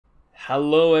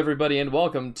Hello everybody and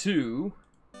welcome to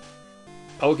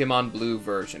Pokemon Blue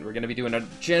version. We're going to be doing a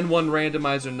Gen 1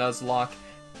 randomizer Nuzlocke.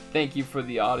 Thank you for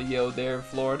the audio there,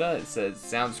 Florida. It says,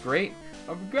 sounds great.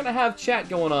 I'm going to have chat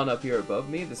going on up here above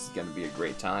me. This is going to be a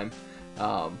great time.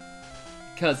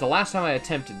 Because the last time I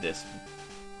attempted this,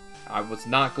 I was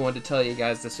not going to tell you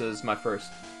guys this was my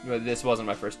first... Well, this wasn't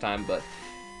my first time, but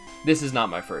this is not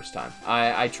my first time.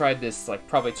 I tried this like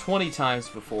probably 20 times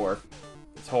before.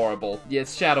 It's horrible.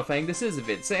 Yes, Shadowfang, this is a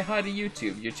vid. Say hi to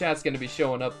YouTube. Your chat's going to be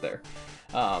showing up there.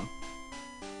 We're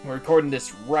recording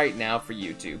this right now for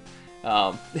YouTube.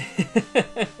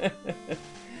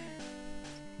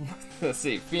 Let's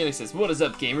see. Phoenix says, what is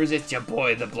up, gamers? It's your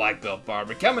boy, the Black Belt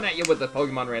Barber, coming at you with the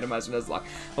Pokemon Randomizer Nuzlocke.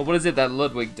 Oh, what is it that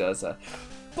Ludwig does?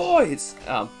 Boys!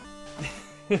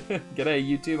 G'day,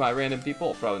 YouTube. Hi, random people.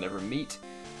 I'll probably never meet.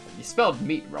 You spelled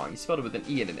meat wrong. You spelled it with an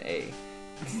E and an A.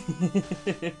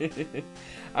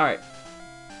 Alright,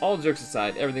 all jokes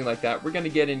aside, everything like that, we're gonna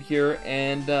get in here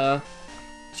and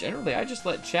generally I just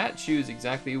let chat choose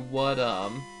exactly what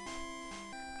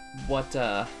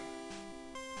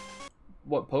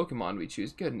Pokemon we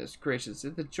choose. Goodness gracious,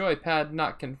 is the joypad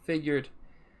not configured?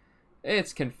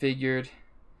 It's configured.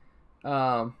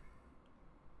 Right,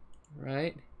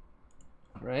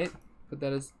 put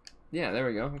that as, yeah, there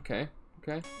we go. Okay.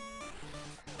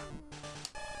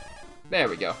 There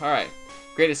we go. Alright.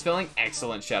 Greatest spelling?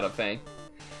 Excellent, Shadowfang.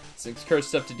 Some cursed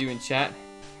stuff to do in chat.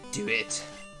 Do it.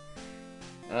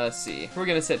 Let's see. We're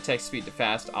going to set text speed to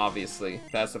fast, obviously.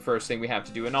 That's the first thing we have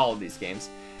to do in all of these games.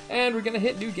 And we're going to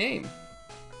hit new game.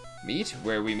 Meet?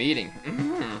 Where are we meeting?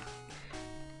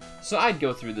 So I'd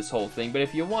go through this whole thing, but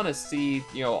if you want to see,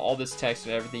 you know, all this text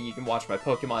and everything, you can watch my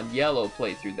Pokemon Yellow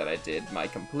playthrough that I did. My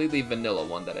completely vanilla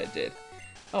one that I did.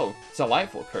 Oh,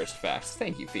 delightful cursed facts.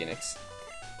 Thank you, Phoenix.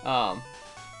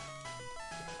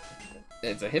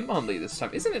 It's a Hitmonlee this time.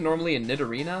 Isn't it normally in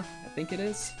Nidorina? I think it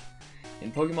is.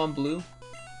 In Pokemon Blue?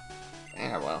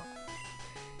 Ah, well.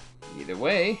 Either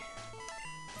way,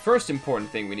 first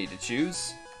important thing we need to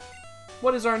choose.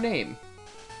 What is our name?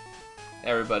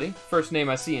 Everybody, first name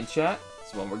I see in chat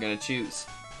is the one we're gonna choose.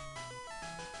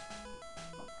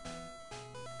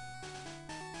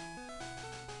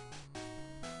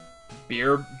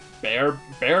 Bearbor?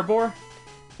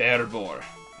 Bearbor.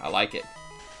 I like it.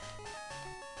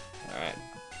 Alright.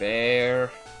 Bearbor.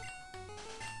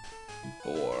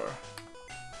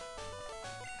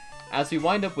 As we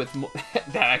wind up with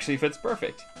that actually fits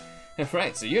perfect.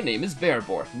 Right, so your name is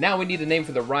Bearbor. Now we need a name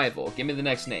for the rival. Give me the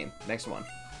next name. Next one.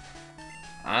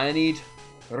 I need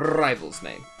rival's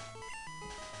name.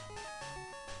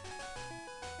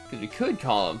 Because we could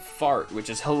call him Fart, which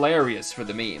is hilarious for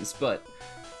the memes, but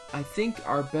I think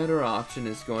our better option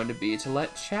is going to be to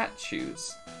let chat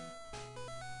choose.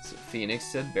 So Phoenix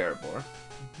said Bearbor.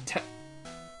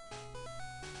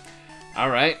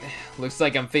 Alright, looks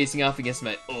like I'm facing off against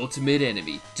my ultimate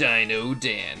enemy, Dino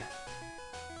Dan.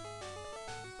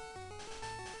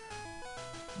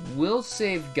 We'll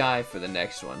save Guy for the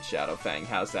next one, Shadowfang.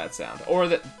 How's that sound? Or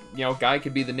that, you know, Guy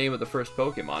could be the name of the first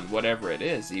Pokemon, whatever it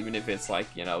is, even if it's like,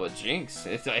 you know, a Jinx.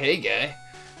 It's like, hey, Guy.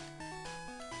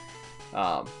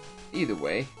 Either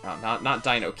way. Oh, not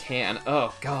Dino Can.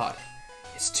 Oh, God.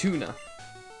 It's Tuna.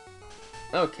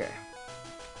 Okay.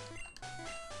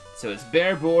 So it's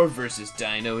Bearbor versus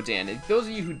Dino Dan. And those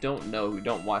of you who don't know, who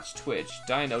don't watch Twitch,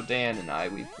 Dino Dan and I,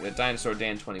 Dinosaur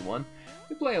Dan 21,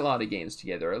 we play a lot of games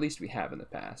together, or at least we have in the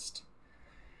past.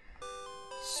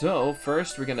 So,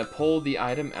 first we're going to pull the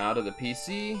item out of the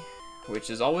PC, which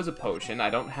is always a potion. I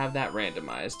don't have that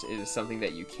randomized. It is something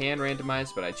that you can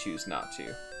randomize, but I choose not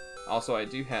to. Also, I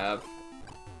do have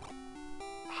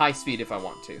high speed if I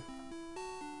want to.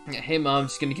 Hey Mom, I'm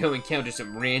just gonna go encounter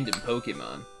some random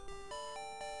Pokemon.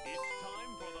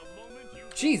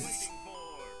 Jesus!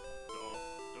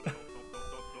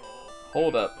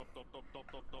 Hold up.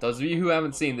 Those of you who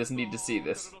haven't seen this need to see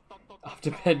this. Off to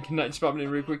bed, good night, just popping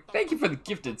in real quick. Thank you for the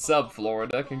gifted sub,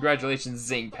 Florida. Congratulations,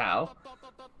 Zing Pal.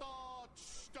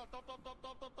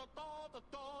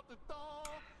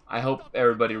 I hope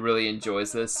everybody really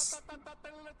enjoys this,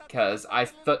 because I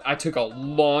took a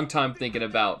long time thinking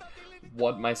about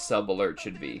what my sub alert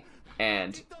should be,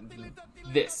 and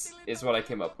this is what I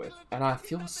came up with, and I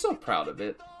feel so proud of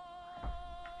it.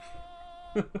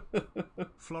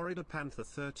 Florida Panther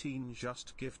 13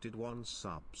 just gifted 1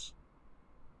 subs.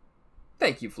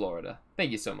 Thank you, Florida.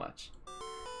 Thank you so much.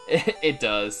 It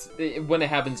does. When it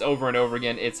happens over and over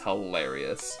again, it's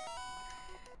hilarious.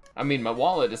 I mean, my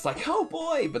wallet is like, oh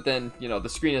boy, but then, you know, the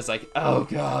screen is like, oh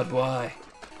god, why?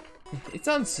 It's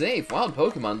unsafe. Wild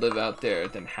Pokemon live out there.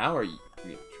 Then how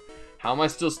am I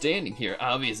still standing here?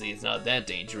 Obviously, it's not that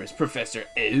dangerous, Professor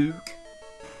Oak.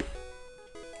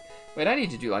 Wait, I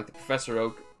need to do like the Professor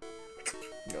Oak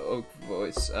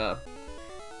voice.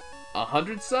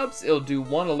 100 subs, it'll do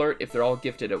one alert if they're all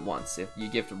gifted at once. If you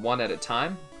gift one at a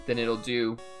time, then it'll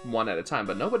do one at a time.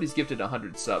 But nobody's gifted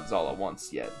 100 subs all at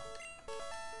once yet.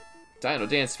 Dino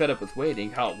Dan's fed up with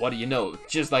waiting. Oh, what do you know?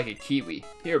 Just like a kiwi.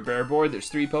 Here, Bear Boy, there's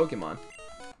 3 Pokemon.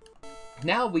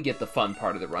 Now we get the fun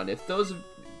part of the run. If those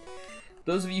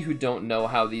of you who don't know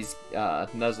how these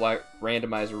Nuzlocke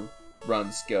randomizer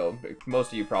runs go,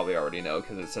 most of you probably already know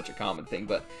because it's such a common thing,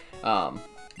 but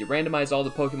you randomize all the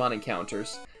Pokemon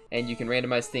encounters, and you can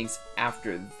randomize things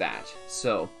after that.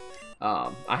 So,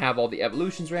 I have all the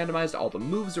evolutions randomized, all the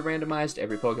moves are randomized,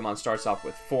 every Pokemon starts off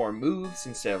with 4 moves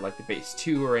instead of like the base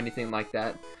 2 or anything like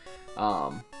that.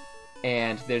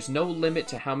 And there's no limit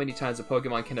to how many times a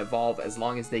Pokemon can evolve as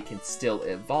long as they can still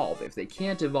evolve. If they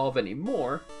can't evolve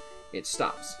anymore, it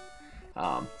stops.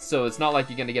 So it's not like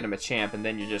you're going to get a Machamp and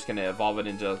then you're just going to evolve it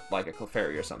into like a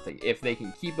Clefairy or something. If they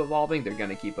can keep evolving, they're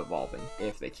going to keep evolving.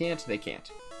 If they can't, they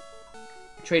can't.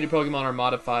 Traded Pokemon are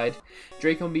modified.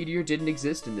 Draco Meteor didn't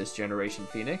exist in this generation,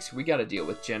 Phoenix. We got to deal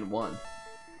with Gen 1.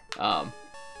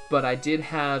 But I did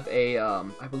have a,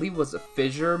 I believe it was a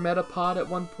Fissure Metapod at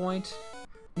one point.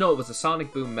 No, it was a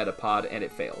Sonic Boom Metapod, and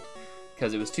it failed.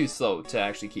 Because it was too slow to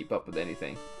actually keep up with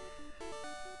anything.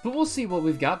 But we'll see what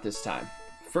we've got this time.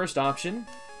 First option.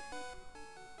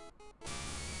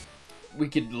 We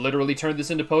could literally turn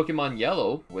this into Pokemon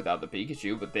Yellow without the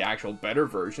Pikachu, but the actual better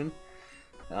version.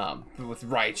 With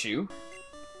Raichu.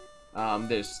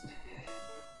 There's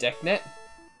Decknet.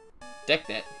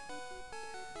 Decknet.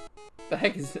 The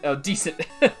heck is... Oh, decent.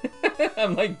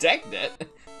 I'm like, Decknet.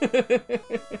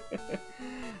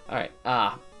 Alright,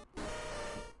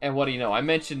 and what do you know? I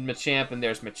mentioned Machamp, and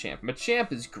there's Machamp.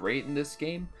 Machamp is great in this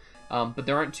game, but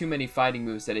there aren't too many fighting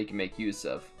moves that he can make use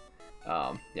of.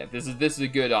 Yeah, this is a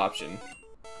good option.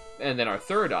 And then our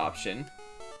third option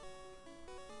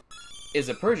is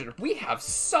a Persian. We have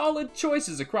solid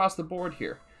choices across the board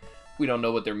here. We don't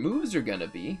know what their moves are gonna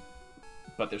be,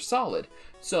 but they're solid.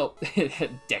 So,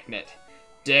 Decknet.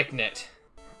 Decknet.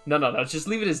 No, just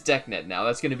leave it as Decknet now.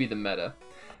 That's gonna be the meta.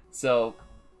 So,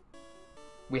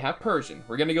 we have Persian.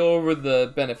 We're gonna go over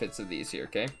the benefits of these here,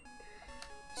 okay?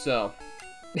 So,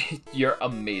 you're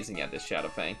amazing at this,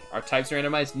 Shadowfang. Are types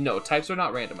randomized? No, types are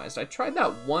not randomized. I tried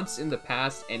that once in the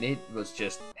past, and it was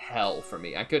just hell for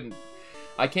me. I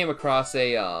came across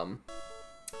a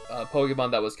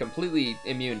Pokemon that was completely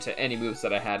immune to any moves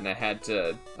that I had, and I had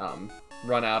to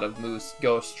run out of moves,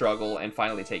 go struggle, and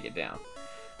finally take it down.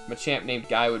 Machamp named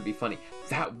Guy would be funny.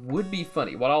 That would be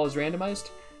funny. What all is randomized?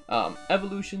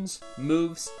 Evolutions,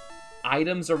 moves,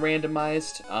 items are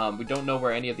randomized. We don't know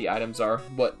where any of the items are.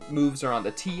 What moves are on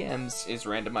the TMs is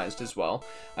randomized as well.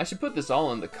 I should put this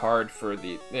all in the card for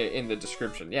in the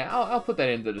description. Yeah, I'll put that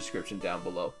in the description down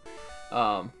below.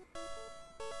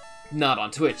 Not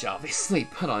on Twitch, obviously,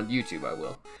 but on YouTube I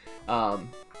will.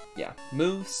 Yeah,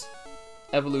 moves,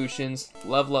 evolutions,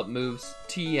 level up moves,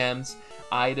 TMs,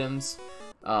 items.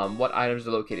 What items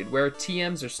are located where.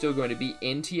 TMs are still going to be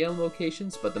in TM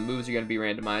locations, but the moves are going to be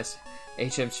randomized.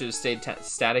 HMs should have stayed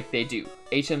static. They do.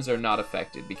 HMs are not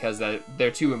affected because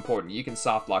they're too important. You can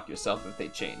soft lock yourself if they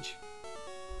change.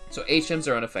 So HMs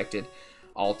are unaffected.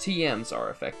 All TMs are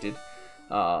affected.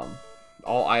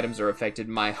 All items are affected.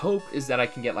 My hope is that I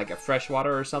can get like a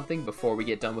freshwater or something before we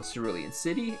get done with Cerulean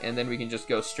City, and then we can just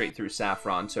go straight through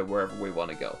Saffron to wherever we want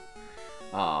to go.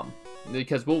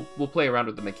 Because we'll play around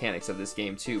with the mechanics of this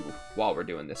game too while we're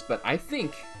doing this. But I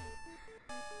think,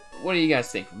 what do you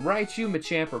guys think? Raichu,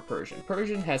 Machamp, or Persian?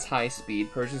 Persian has high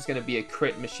speed. Persian's going to be a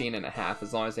crit machine and a half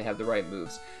as long as they have the right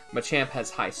moves. Machamp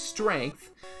has high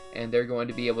strength, and they're going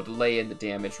to be able to lay in the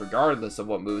damage regardless of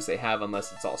what moves they have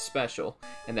unless it's all special.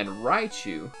 And then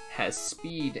Raichu has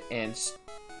speed and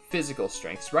physical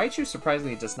strength. Raichu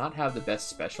surprisingly does not have the best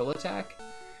special attack,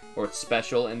 or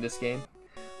special in this game.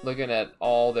 Looking at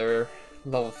all their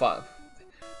level 5.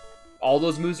 All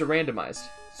those moves are randomized,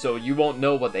 so you won't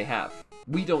know what they have.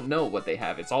 We don't know what they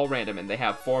have. It's all random, and they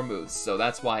have 4 moves, so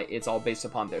that's why it's all based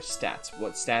upon their stats.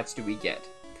 What stats do we get?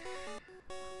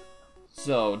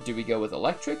 So, do we go with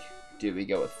electric? Do we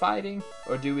go with fighting?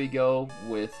 Or do we go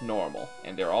with normal?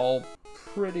 And they're all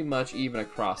pretty much even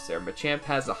across there. Machamp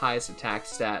has the highest attack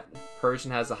stat,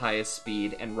 Persian has the highest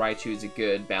speed, and Raichu is a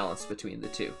good balance between the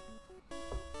two.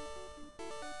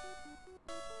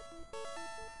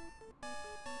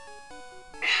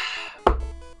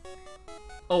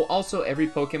 Oh, also, every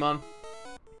Pokemon,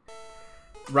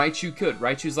 Raichu could.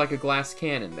 Raichu's like a glass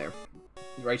cannon there.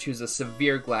 Raichu's a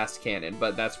severe glass cannon,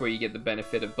 but that's where you get the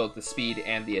benefit of both the speed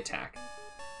and the attack.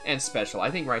 And special.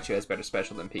 I think Raichu has better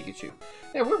special than Pikachu.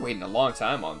 Yeah, we're waiting a long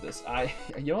time on this.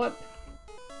 You know what?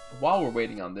 While we're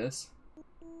waiting on this,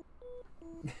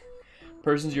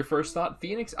 Persian's your first thought?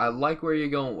 Phoenix? I like where you're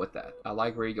going with that. I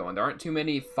like where you're going. There aren't too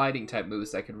many fighting type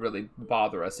moves that could really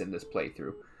bother us in this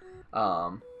playthrough.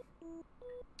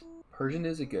 Persian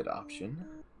is a good option.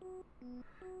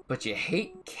 But you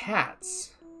hate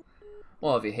cats.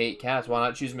 Well, if you hate cats, why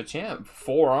not choose Machamp?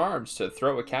 4 arms to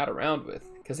throw a cat around with.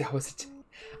 Because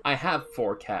I have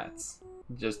 4 cats.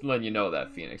 Just letting you know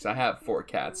that, Phoenix. I have 4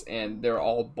 cats, and they're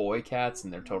all boy cats,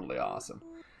 and they're totally awesome.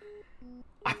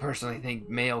 I personally think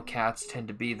male cats tend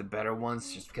to be the better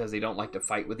ones just because they don't like to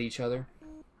fight with each other.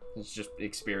 It's just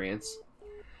experience.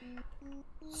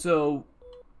 So,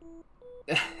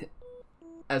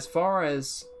 as far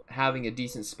as having a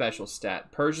decent special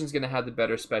stat, Persian's going to have the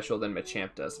better special than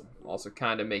Machamp does. Also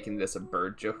kind of making this a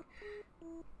bird joke.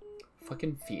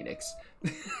 Fucking Phoenix.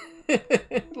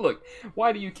 Look,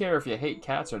 why do you care if you hate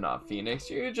cats or not, Phoenix?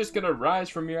 You're just going to rise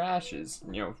from your ashes.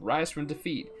 You know, rise from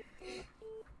defeat.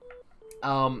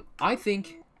 I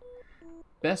think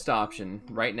best option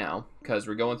right now, because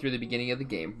we're going through the beginning of the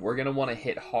game, we're going to want to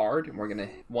hit hard, and we're going to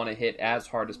want to hit as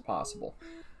hard as possible.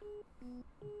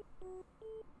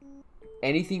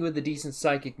 Anything with a decent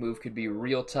psychic move could be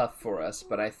real tough for us,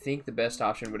 but I think the best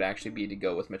option would actually be to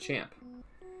go with Machamp.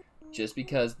 Just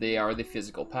because they are the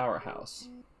physical powerhouse.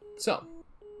 So,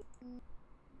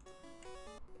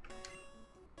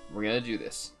 we're going to do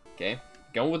this, okay?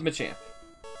 Going with Machamp.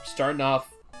 Starting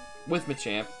off with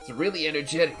Machamp. It's really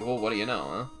energetic. Well, what do you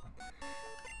know,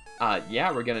 huh?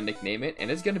 Yeah, we're going to nickname it,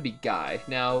 and it's going to be Guy.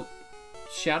 Now,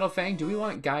 Shadowfang, do we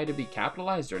want Guy to be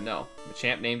capitalized or no?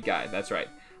 Machamp named Guy, that's right.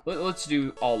 Let's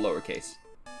do all lowercase.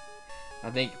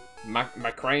 I think my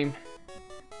cream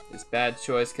is bad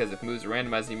choice because if moves are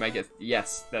randomized, you might get...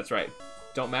 Yes, that's right.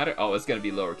 Don't matter? Oh, it's going to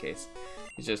be lowercase.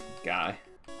 It's just Guy.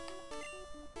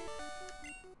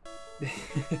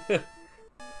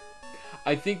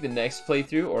 I think the next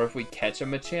playthrough, or if we catch a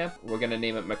Machamp, we're going to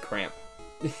name it Macramp.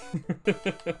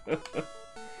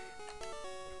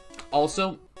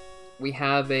 Also, we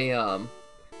have a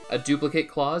duplicate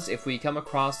clause. If we come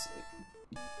across...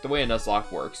 The way a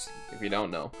Nuzlocke works, if you don't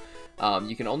know,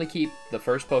 you can only keep the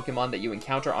first Pokemon that you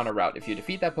encounter on a route. If you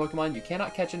defeat that Pokemon, you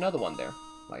cannot catch another one there.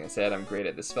 Like I said, I'm great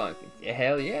at this spelling thing. Yeah,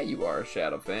 hell yeah, you are,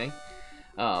 Shadowfang.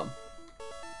 Yeah,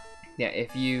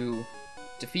 if you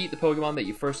defeat the Pokemon that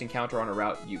you first encounter on a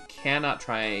route, you cannot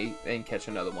try and catch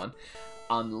another one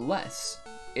unless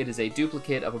it is a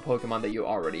duplicate of a Pokemon that you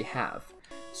already have.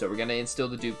 So we're going to instill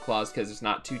the dupe clause because there's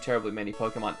not too terribly many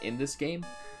Pokemon in this game.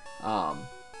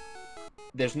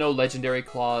 There's no legendary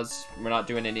clause, we're not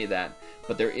doing any of that,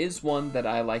 but there is one that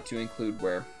I like to include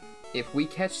where if we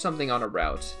catch something on a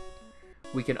route,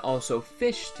 we can also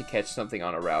fish to catch something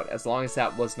on a route, as long as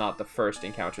that was not the first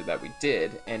encounter that we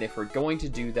did, and if we're going to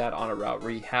do that on a route,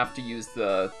 we have to use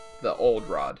the old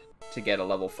rod to get a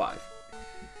level 5.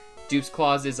 Dupe's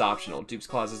clause is optional. Dupe's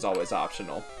clause is always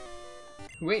optional.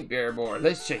 Wait, Bearmore,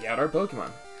 let's check out our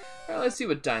Pokemon. Well, let's see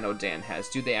what Dino Dan has.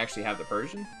 Do they actually have the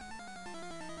Persian?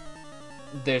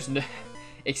 There's no...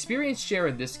 Experience share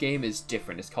in this game is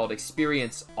different. It's called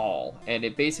Experience All, and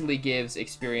it basically gives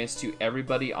experience to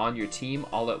everybody on your team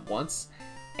all at once,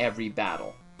 every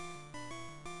battle.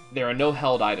 There are no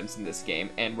held items in this game,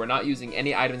 and we're not using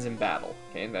any items in battle.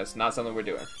 Okay, that's not something we're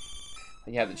doing.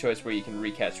 You have the choice where you can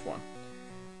recatch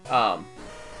one.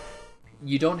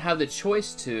 You don't have the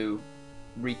choice to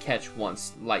recatch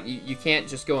once. Like, you can't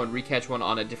just go and recatch one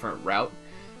on a different route.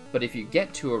 But if you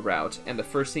get to a route, and the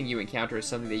first thing you encounter is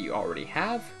something that you already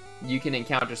have, you can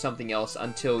encounter something else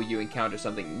until you encounter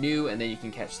something new, and then you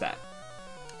can catch that.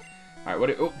 Alright, what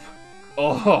do...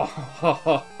 Oh!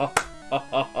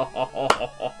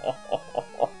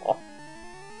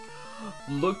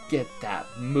 Look at that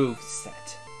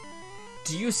moveset.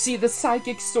 Do you see the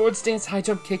Psychic, Swords Dance, High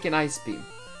Jump Kick, and Ice Beam?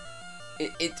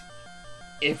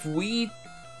 If we...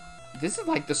 This is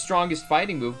like the strongest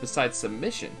fighting move besides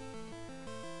Submission.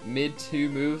 Mid 2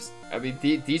 moves. I mean,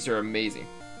 these are amazing.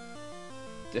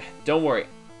 Don't worry.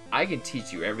 I can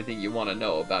teach you everything you want to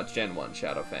know about Gen 1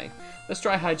 Shadowfang. Let's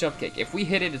try High Jump Kick. If we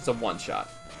hit it, it's a one-shot.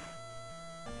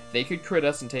 They could crit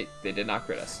us and take... They did not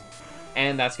crit us.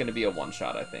 And that's going to be a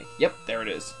one-shot, I think. Yep, there it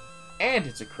is. And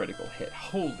it's a critical hit.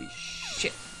 Holy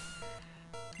shit.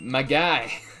 My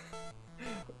guy.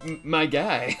 My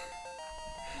guy.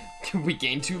 We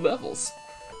gained 2 levels.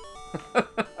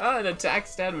 An attack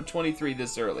stat of 23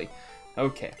 this early.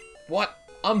 Okay. What?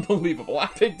 Unbelievable. I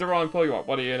picked the wrong Pokemon.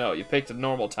 What do you know? You picked a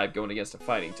normal type going against a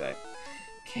fighting type.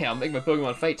 Okay, I'll make my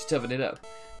Pokemon fight to toughen it up.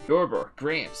 Gorbor,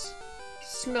 Gramps.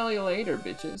 Smell you later,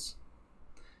 bitches.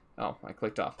 Oh, I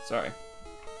clicked off. Sorry.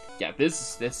 Yeah,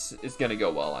 this is gonna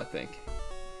go well, I think.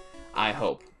 I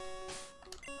hope.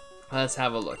 Let's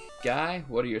have a look. Guy,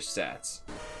 what are your stats?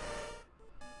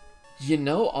 You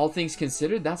know, all things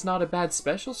considered, that's not a bad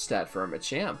special stat for a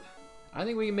Machamp. I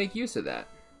think we can make use of that.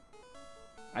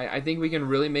 I think we can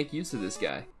really make use of this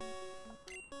guy.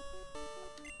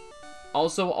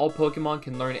 Also, all Pokemon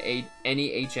can learn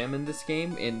any HM in this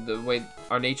game. In the way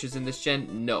our natures in this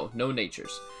gen, no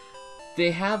natures.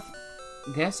 They have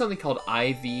something called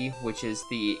IV, which is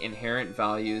the inherent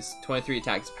values. 23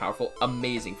 attacks, powerful,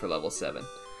 amazing for level 7.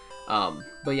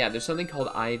 But yeah, there's something called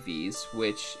IVs,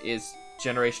 which is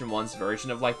Generation 1's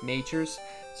version of like natures.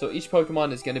 So each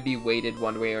Pokemon is going to be weighted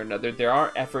one way or another. There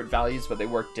are effort values, but they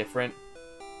work different.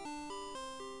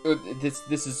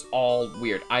 This is all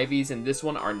weird. IVs in this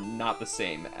one are not the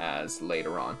same as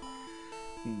later on.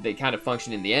 They kind of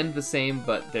function in the end the same,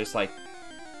 but there's like...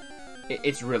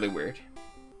 It's really weird.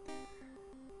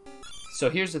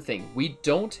 So here's the thing. We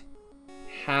don't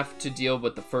have to deal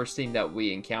with the first thing that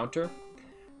we encounter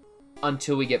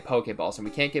until we get Pokeballs. And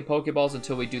we can't get Pokeballs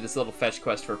until we do this little fetch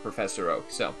quest for Professor Oak.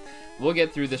 So we'll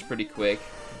get through this pretty quick.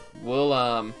 We'll,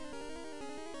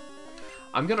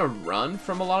 I'm gonna run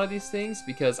from a lot of these things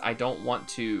because I don't want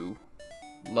to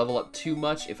level up too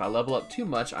much. If I level up too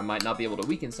much, I might not be able to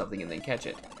weaken something and then catch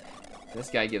it. This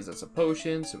guy gives us a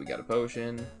potion, so we got a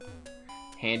potion.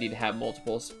 Handy to have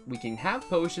multiples. We can have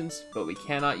potions, but we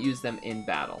cannot use them in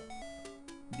battle.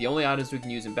 The only items we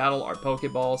can use in battle are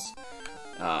Pokeballs.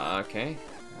 Okay.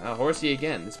 Horsey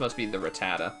again. This must be the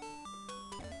Rattata.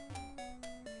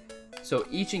 So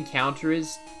each encounter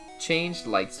is changed,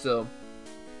 like so.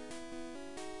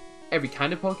 Every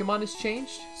kind of Pokemon is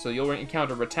changed. So you'll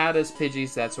encounter Rattatas,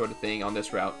 Pidgeys, that sort of thing on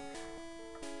this route.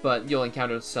 But you'll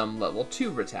encounter some level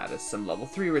 2 Rattatas, some level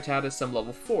 3 Rattatas, some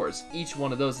level 4s. Each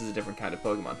one of those is a different kind of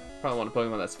Pokemon. Probably want a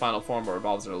Pokemon that's final form or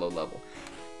evolves at a low level.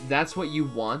 That's what you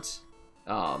want.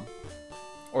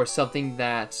 Or something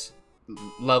that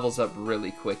levels up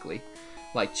really quickly.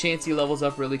 Like, Chansey levels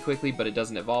up really quickly, but it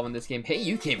doesn't evolve in this game. Hey,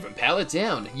 you came from Pallet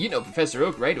Town. You know Professor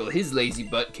Oak, right? Well, his lazy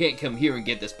butt can't come here and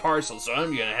get this parcel, so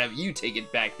I'm gonna have you take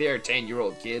it back there,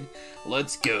 10-year-old kid.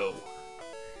 Let's go.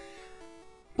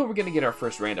 But we're gonna get our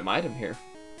first random item here.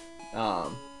 We're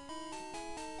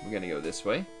gonna go this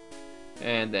way.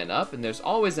 And then up, and there's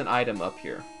always an item up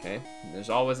here, okay? There's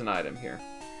always an item here.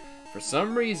 For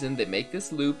some reason, they make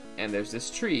this loop, and there's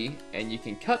this tree, and you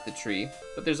can cut the tree,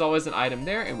 but there's always an item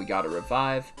there, and we gotta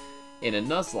revive. In a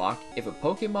Nuzlocke, if a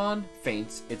Pokemon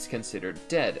faints, it's considered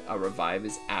dead. A revive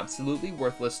is absolutely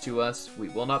worthless to us. We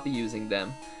will not be using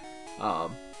them.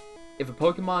 If a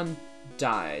Pokemon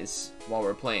dies while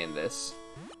we're playing this,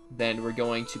 then we're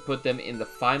going to put them in the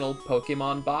final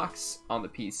Pokemon box on the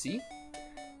PC.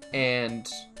 And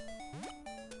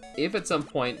if at some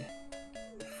point,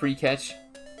 free catch...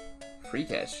 Free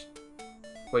catch?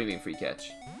 What do you mean free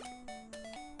catch?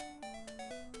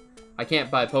 I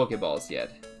can't buy Pokeballs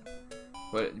yet.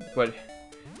 What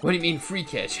do you mean free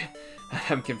catch?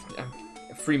 I'm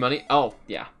free money? Oh,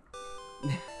 yeah.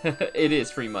 It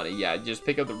is free money, yeah. Just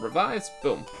pick up the revives,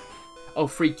 boom. Oh,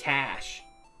 free cash.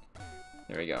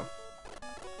 There we go.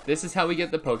 This is how we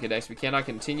get the Pokedex. We cannot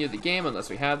continue the game unless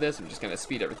we have this. I'm just going to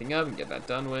speed everything up and get that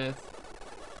done with.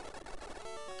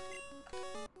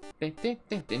 Okay.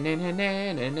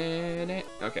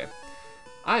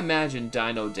 I imagine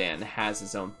Dino Dan has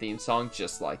his own theme song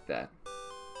just like that.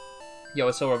 Yo,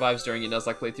 it still revives during your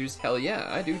Nuzlocke playthroughs? Hell yeah,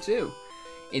 I do too.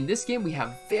 In this game, we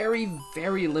have very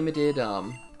limited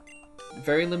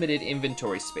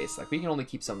inventory space. Like, we can only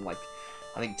keep some, like,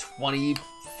 I think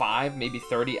 25, maybe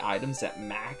 30 items at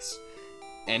max.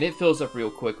 And it fills up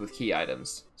real quick with key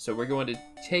items. So we're going to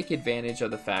take advantage of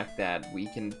the fact that we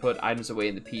can put items away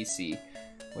in the PC,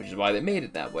 which is why they made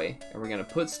it that way. And we're going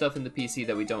to put stuff in the PC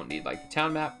that we don't need. Like the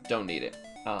town map, don't need it.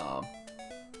 I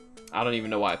don't even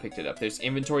know why I picked it up. There's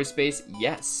inventory space,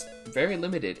 yes. Very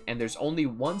limited, and there's only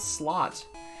one slot.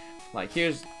 Like,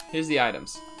 here's the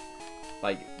items.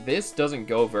 Like, this doesn't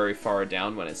go very far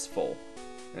down when it's full.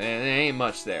 And there ain't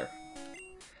much there.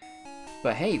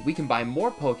 But hey, we can buy more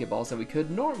Pokeballs than we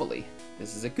could normally.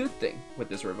 This is a good thing with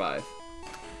this revive.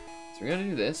 So we're gonna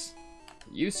do this.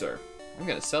 You, sir, I'm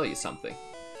gonna sell you something.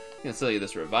 I'm gonna sell you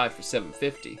this revive for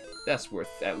 $7.50. That's worth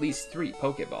at least 3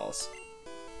 Pokeballs.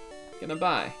 Gonna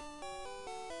buy.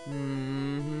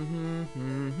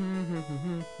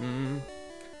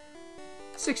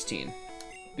 16.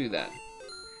 Do that.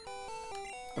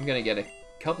 I'm gonna get a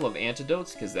couple of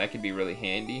antidotes because that could be really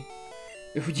handy.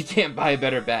 You can't buy a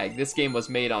better bag. This game was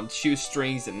made on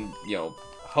shoestrings and, you know,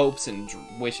 hopes and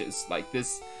wishes. Like,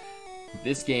 this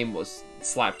game was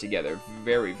slapped together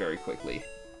very quickly.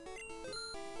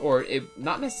 Or,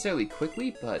 not necessarily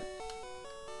quickly, but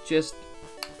just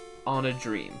on a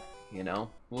dream, you know?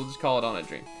 We'll just call it on a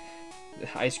dream. The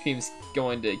ice cream's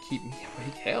going to keep me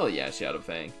awake. Hell yeah, Shadow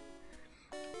Fang.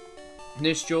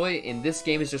 Nurse Joy in this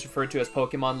game is just referred to as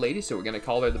Pokemon Lady, so we're going to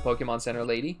call her the Pokemon Center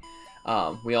Lady.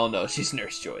 We all know she's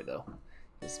Nurse Joy, though.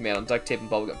 It's made on duct tape and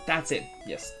bubblegum. That's it.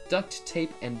 Yes, duct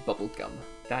tape and bubblegum.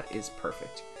 That is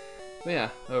perfect. But yeah,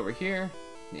 over here,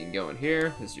 you can go in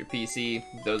here. This is your PC.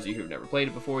 Those of you who've never played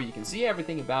it before, you can see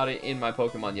everything about it in my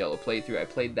Pokemon Yellow playthrough. I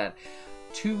played that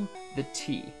to the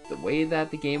T, the way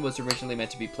that the game was originally meant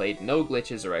to be played. No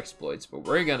glitches or exploits, but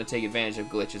we're going to take advantage of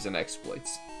glitches and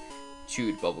exploits.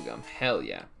 Chewed bubblegum. Hell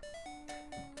yeah.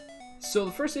 So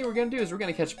the first thing we're going to do is we're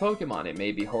going to catch a Pokemon. It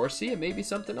may be Horsey, it may be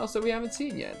something else that we haven't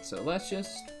seen yet. So let's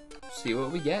just see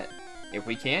what we get, if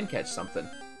we can catch something.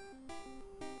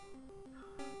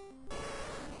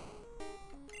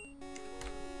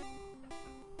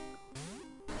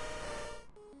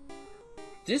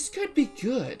 This could be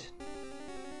good.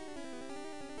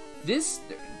 This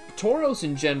Tauros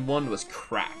in Gen 1 was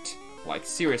cracked. Like,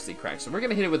 seriously cracked. So we're going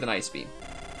to hit it with an Ice Beam.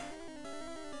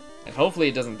 And hopefully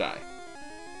it doesn't die.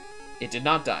 It did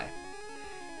not die.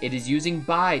 It is using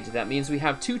Bide. That means we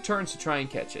have 2 turns to try and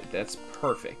catch it. That's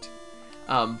perfect.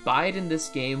 Bide in this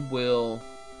game will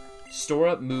store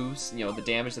up moves, you know, the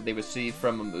damage that they receive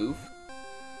from a move,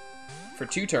 for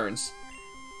 2 turns.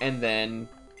 And then,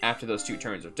 after those 2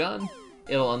 turns are done,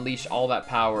 it'll unleash all that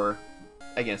power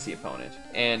against the opponent.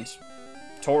 And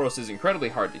Tauros is incredibly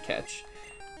hard to catch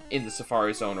in the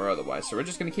Safari Zone or otherwise, so we're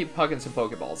just going to keep hugging some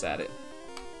Pokeballs at it.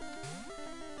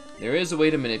 There is a way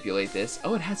to manipulate this.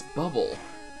 Oh, it has Bubble.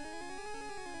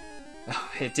 Oh,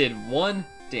 it did 1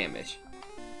 damage.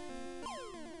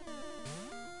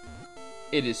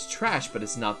 It is trash, but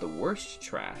it's not the worst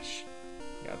trash.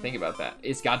 You gotta think about that.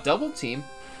 It's got Double Team.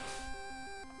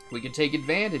 We can take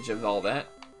advantage of all that.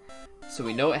 So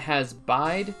we know it has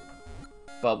Bide,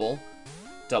 Bubble,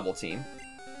 Double Team.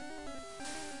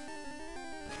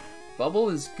 Bubble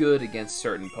is good against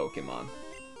certain Pokemon.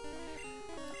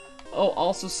 Oh,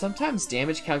 also, sometimes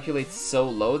damage calculates so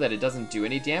low that it doesn't do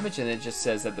any damage, and it just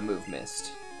says that the move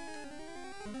missed.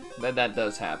 That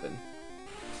does happen.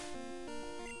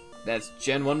 That's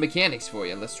Gen 1 mechanics for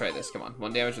you. Let's try this. Come on.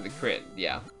 1 damage with a crit.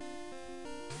 Yeah.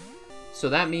 So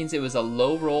that means it was a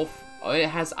low roll. Oh, it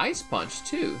has Ice Punch,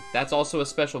 too. That's also a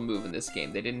special move in this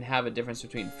game. They didn't have a difference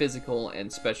between physical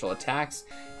and special attacks.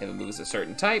 If a move is a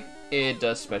certain type, it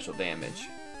does special damage.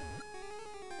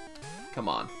 Come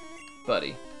on,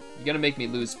 buddy. You're gonna make me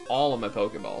lose all of my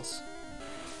Pokeballs.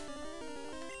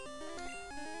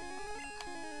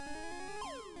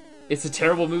 It's a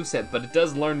terrible moveset, but it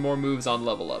does learn more moves on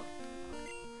level up.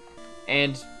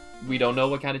 And we don't know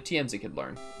what kind of TMs it could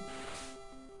learn.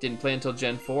 Didn't play until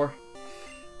Gen 4.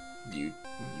 You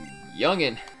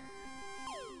youngin'.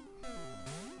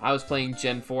 I was playing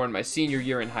Gen 4 in my senior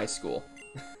year in high school.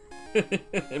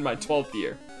 In my 12th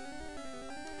year.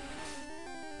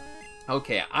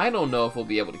 Okay, I don't know if we'll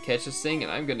be able to catch this thing,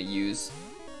 and I'm going to use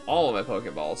all of my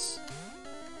Pokeballs.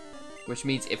 Which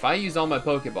means if I use all my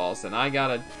Pokeballs, then I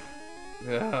gotta...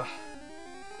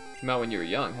 Come out when you were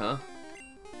young, huh?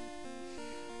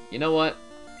 You know what?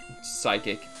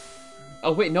 Psychic.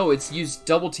 Oh, wait, no, it's used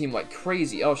Double Team like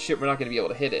crazy. Oh, shit, we're not going to be able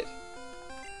to hit it.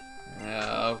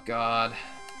 Oh, God.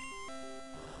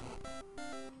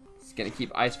 It's going to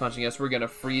keep Ice Punching us. We're going to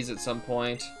freeze at some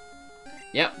point.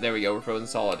 Yep, there we go. We're frozen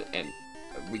solid. And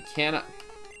we cannot...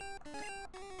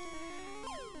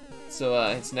 So,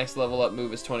 its next level up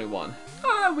move is 21.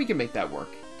 We can make that work.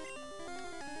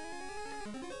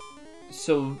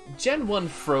 So, Gen 1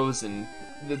 Frozen...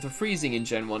 The freezing in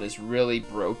Gen 1 is really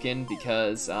broken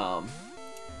because,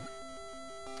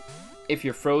 if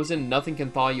you're frozen, nothing can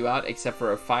thaw you out except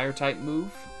for a Fire-type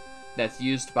move that's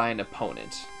used by an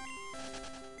opponent.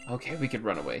 Okay, we could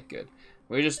run away. Good.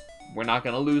 We're not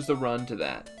going to lose the run to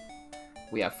that.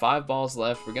 We have 5 balls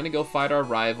left. We're going to go fight our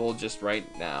rival just right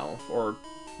now. Or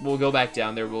we'll go back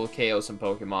down there, we'll KO some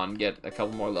Pokemon, get a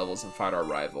couple more levels, and fight our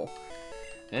rival.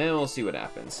 And we'll see what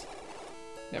happens.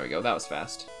 There we go, that was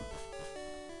fast.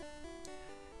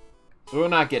 So we're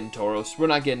not getting Tauros. We're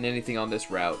not getting anything on this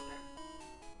route.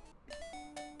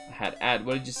 I had add,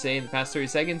 what did you say in the past 30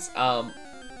 seconds?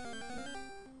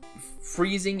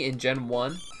 Freezing in Gen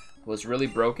 1 was really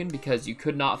broken because you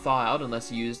could not thaw out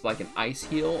unless you used like an Ice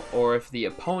Heal or if the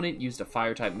opponent used a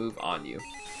Fire-type move on you.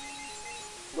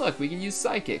 Look, we can use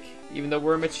Psychic, even though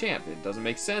we're a Machamp. It doesn't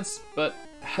make sense, but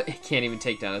it can't even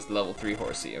take down as level 3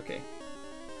 Horsey. Okay.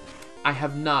 I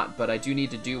have not, but I do need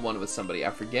to do one with somebody.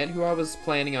 I forget who I was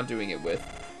planning on doing it with.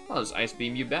 I'll just Ice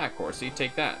Beam you back, Horsey.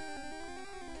 Take that.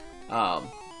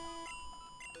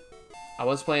 I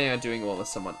was planning on doing one with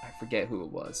someone. I forget who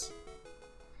it was.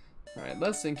 Alright,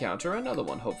 let's encounter another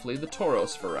one. Hopefully the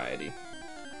Tauros variety.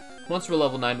 Once we're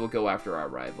level 9, we'll go after our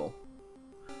rival.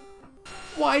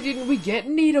 Why didn't we get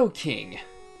Nidoking?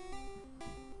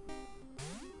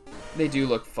 They do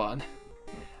look fun.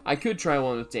 I could try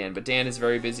one with Dan, but Dan is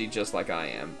very busy just like I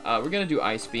am. We're gonna do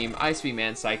Ice Beam. Ice Beam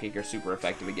and Psychic are super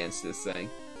effective against this thing.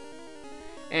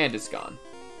 And it's gone.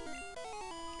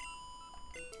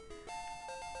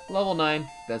 Level 9,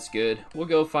 that's good. We'll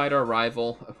go fight our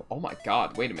rival. Oh my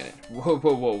god, wait a minute. Whoa,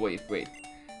 whoa, whoa, wait.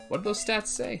 What do those stats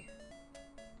say?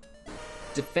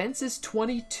 Defense is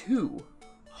 22.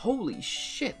 Holy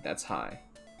shit, that's high.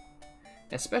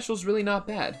 And special's really not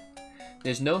bad.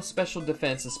 There's no special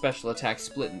defense and special attack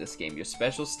split in this game. Your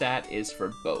special stat is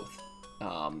for both.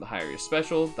 The higher your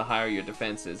special, the higher your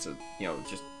defense is. You know,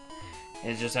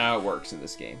 it's just how it works in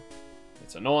this game.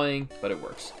 It's annoying, but it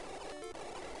works.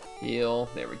 Heal,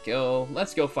 there we go.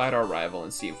 Let's go fight our rival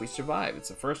and see if we survive. It's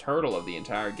the first hurdle of the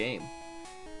entire game.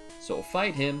 So we'll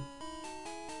fight him.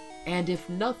 And if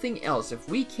nothing else, if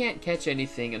we can't catch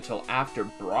anything until after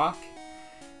Brock,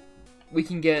 we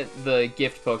can get the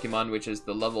gift Pokemon, which is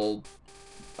the level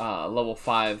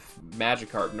 5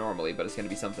 Magikarp normally, but it's going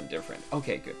to be something different.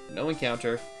 Okay, good. No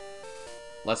encounter.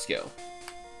 Let's go.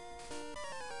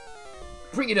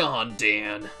 Bring it on,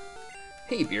 Dan.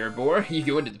 Hey, Beard Boar, you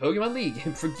go into the Pokemon League.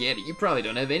 Forget it, you probably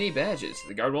don't have any badges.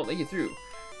 The guard won't let you through.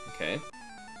 Okay.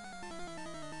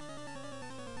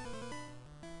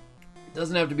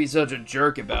 Doesn't have to be such a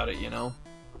jerk about it, you know?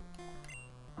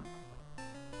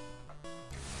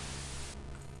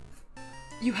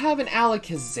 You have an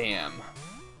Alakazam.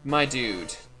 My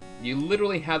dude. You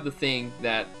literally have the thing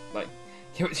that, like...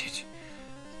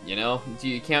 You know, do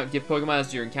you count gift Pokemon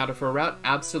as your encounter for a route?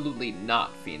 Absolutely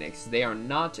not, Phoenix. They are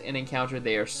not an encounter,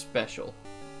 they are special.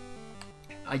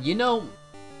 You know...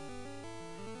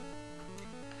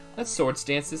 Let's Swords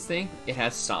Dance this thing. It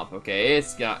has Stomp, okay?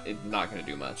 It's not gonna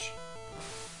do much.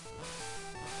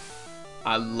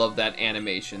 I love that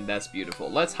animation. That's beautiful.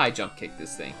 Let's high jump kick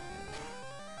this thing.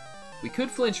 We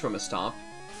could flinch from a Stomp.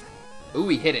 Ooh,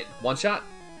 we hit it. One shot?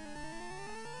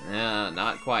 Nah,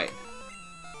 not quite.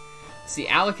 See,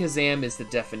 Alakazam is the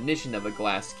definition of a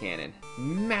glass cannon.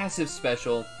 Massive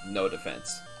special, no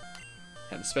defense.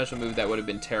 Had a special move that would have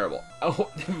been terrible. Oh,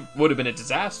 would have been a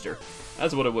disaster.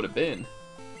 That's what it would have been.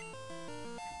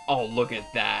 Oh, look at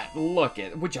that.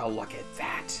 Would y'all look at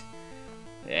that?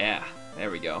 Yeah,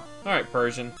 there we go. Alright,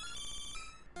 Persian.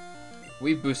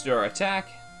 We've boosted our attack.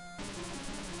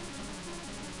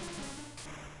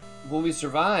 Will we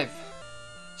survive?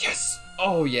 Yes!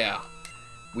 Oh, yeah.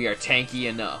 We are tanky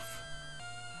enough.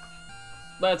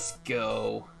 Let's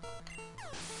go.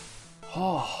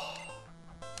 Oh.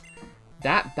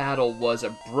 That battle was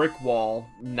a brick wall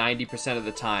 90% of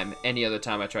the time, any other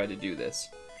time I tried to do this.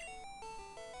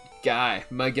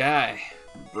 My guy.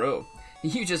 Bro,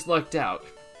 you just lucked out.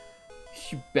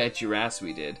 You bet your ass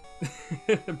we did.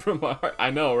 From my heart. I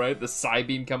know, right? The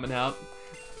Psybeam coming out.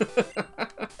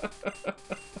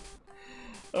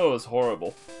 Oh, it was horrible.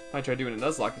 If I try doing a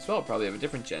Nuzlocke as well, I'll probably have a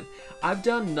different gen. I've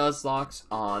done Nuzlocks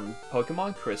on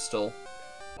Pokemon Crystal,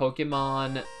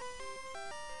 Pokemon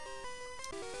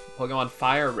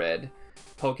Fire Red,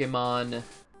 Pokemon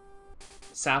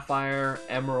Sapphire,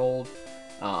 Emerald.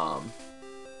 I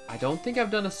don't think I've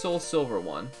done a Soul Silver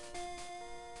one.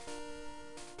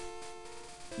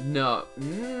 No.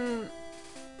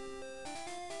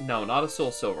 No, not a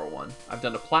Soul Silver one. I've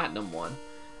done a Platinum one.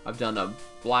 I've done a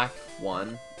black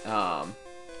one.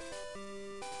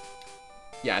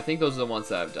 Yeah, I think those are the ones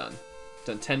that I've done.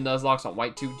 Done 10 Nuzlocks on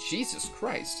White 2. Jesus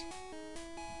Christ.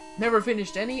 Never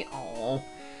finished any? Oh,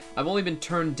 I've only been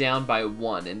turned down by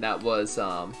one, and that was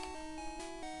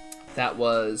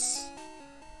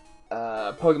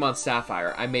Pokemon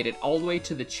Sapphire. I made it all the way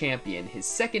to the champion. His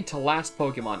second to last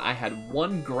Pokemon. I had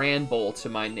one Grand Bowl to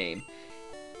my name.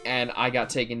 And I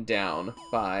got taken down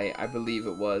by, I believe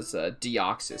it was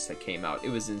Deoxys that came out.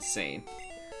 It was insane.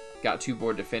 Got too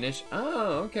bored to finish.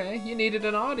 Oh, okay. You needed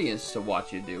an audience to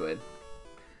watch you do it.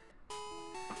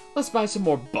 Let's buy some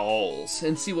more balls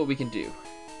and see what we can do.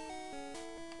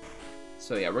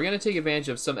 So yeah, we're going to take advantage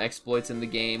of some exploits in the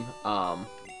game.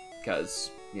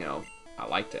 Because, you know, I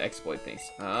like to exploit things.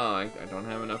 Oh, I don't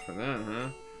have enough for that, huh?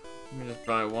 Let me just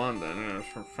buy one then.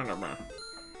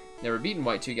 Never beaten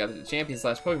White 2, got to the champions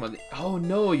last Pokemon. Oh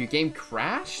no, your game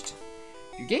crashed?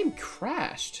 Your game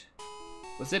crashed.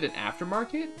 Was it an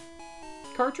aftermarket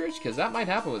cartridge? Because that might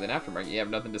happen with an aftermarket. You have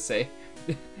nothing to say.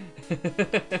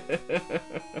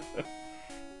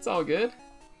 It's all good.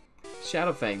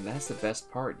 Shadowfang, that's the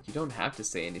best part. You don't have to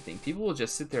say anything. People will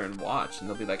just sit there and watch, and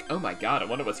they'll be like, oh my god, I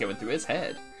wonder what's going through his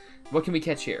head. What can we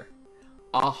catch here?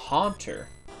 A Haunter.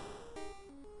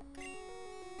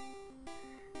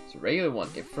 It's a regular one.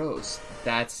 It froze.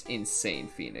 That's insane,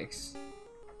 Phoenix.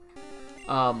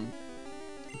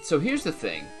 So here's the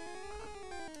thing.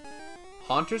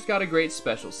 Haunter's got a great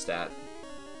special stat.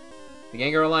 The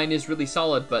Gengar line is really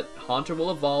solid, but Haunter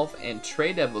will evolve, and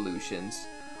trade evolutions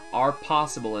are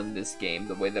possible in this game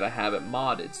the way that I have it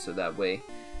modded, so that way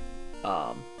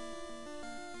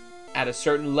at a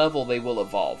certain level they will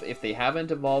evolve. If they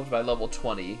haven't evolved by level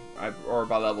 20 or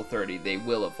by level 30, they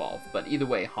will evolve. But either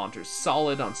way, Haunter's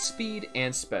solid on speed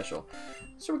and special.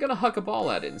 So we're gonna huck a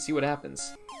ball at it and see what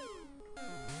happens.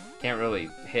 Can't really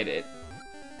hit it.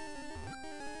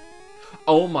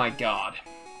 Oh my god.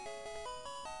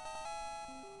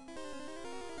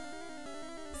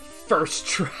 First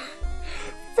try.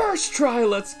 First try,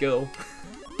 let's go.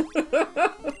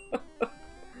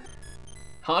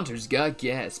 Haunter's got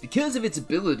gas because of its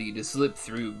ability to slip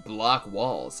through block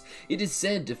walls. It is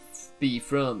said to be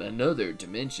from another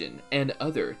dimension,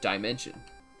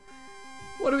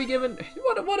 What are we giving?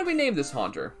 What do we name this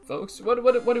Haunter, folks? What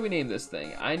do we name this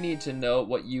thing? I need to know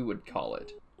what you would call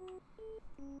it.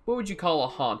 What would you call a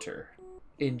Haunter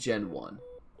in Gen 1?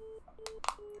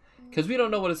 Because we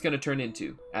don't know what it's going to turn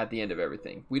into at the end of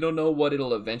everything. We don't know what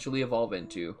it'll eventually evolve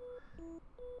into.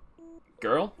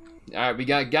 Girl? Alright, we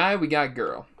got guy, we got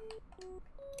girl.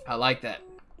 I like that.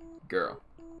 Girl.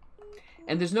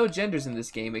 And there's no genders in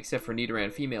this game except for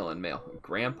Nidoran female and male.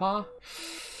 Grandpa?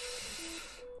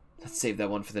 Let's save that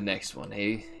one for the next one.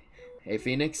 Hey,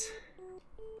 Phoenix?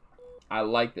 I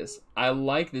like this. I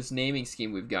like this naming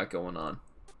scheme we've got going on.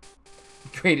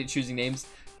 Great at choosing names.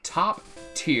 Top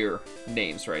tier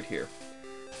names right here.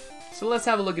 So let's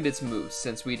have a look at its moves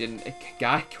since we didn't...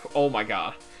 Guy? Oh my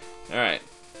god. Alright.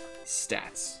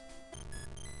 Stats.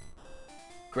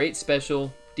 Great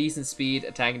special, decent speed,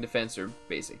 attack and defense are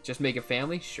basic. Just make a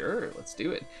family? Sure, let's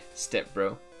do it. Step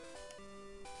bro.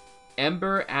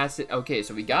 Ember, acid. Okay,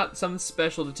 so we got something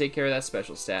special to take care of that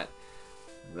special stat.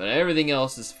 But everything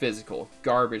else is physical.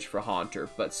 Garbage for Haunter.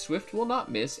 But Swift will not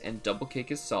miss, and Double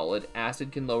Kick is solid.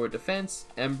 Acid can lower defense.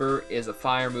 Ember is a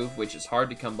fire move, which is hard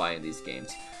to come by in these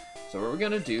games. So what we're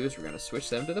going to do is we're going to switch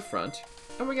them to the front,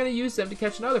 and we're going to use them to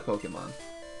catch another Pokemon.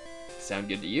 Sound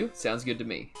good to you? Sounds good to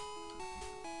me.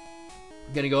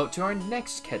 I'm going to go up to our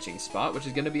next catching spot, which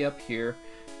is going to be up here.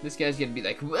 This guy's going to be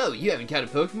like, whoa, you haven't caught a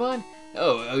Pokemon?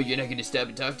 Oh, you're not going to stop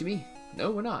and talk to me?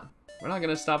 No, we're not. We're not going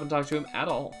to stop and talk to him at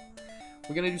all.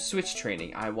 We're going to do switch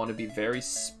training. I want to be very,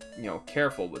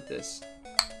 careful with this.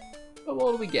 But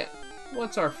what do we get?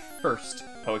 What's our first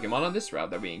Pokemon on this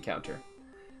route that we encounter?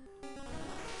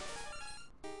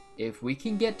 If we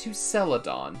can get to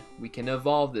Celadon, we can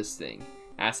evolve this thing.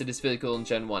 Acid is physical in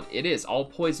Gen 1. It is. All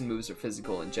poison moves are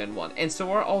physical in Gen 1. And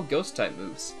so are all ghost type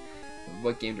moves.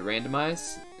 What game to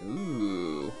randomize?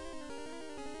 Ooh.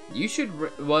 You should...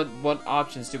 What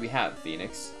options do we have,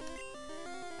 Phoenix?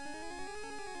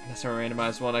 That's our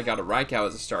randomized one. I got a Raikou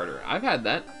as a starter. I've had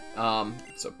that.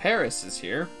 So Paris is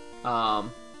here.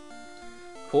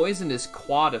 Poison is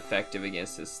quad effective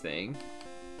against this thing.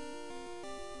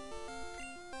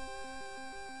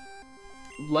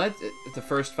 Let the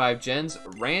first 5 gens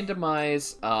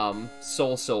randomize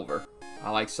Soul Silver. I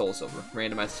like Soul Silver.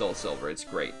 Randomize Soul Silver. It's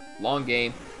great. Long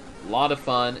game, a lot of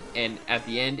fun, and at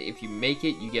the end, if you make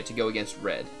it, you get to go against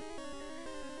Red.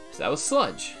 So that was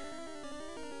Sludge.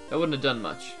 That wouldn't have done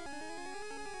much.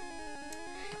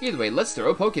 Either way, let's throw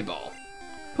a Pokeball.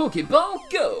 Pokeball,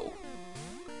 go!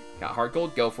 Got Heart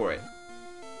Gold, go for it.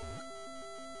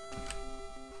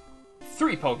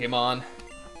 3 Pokemon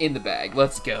in the bag.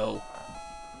 Let's go.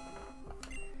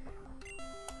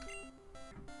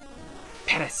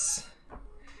 Paris.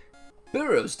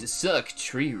 Burrows to suck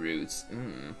tree roots.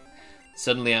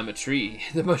 Suddenly I'm a tree.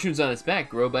 The mushrooms on its back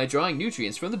grow by drawing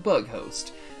nutrients from the bug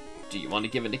host. Do you want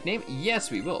to give a nickname?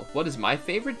 Yes, we will. What is my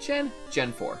favorite gen?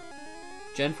 Gen 4.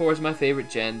 Gen 4 is my favorite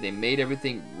gen. They made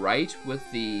everything right with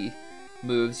the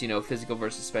moves, physical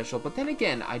versus special. But then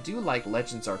again, I do like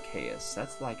Legends Arceus.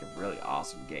 That's like a really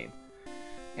awesome game.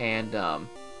 And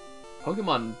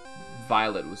Pokemon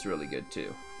Violet was really good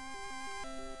too.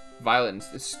 Violet and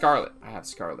Scarlet. I have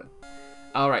Scarlet.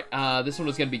 Alright, this one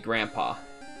was going to be Grandpa.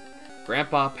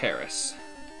 Grandpa Paris.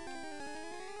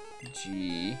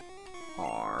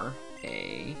 Grandpa.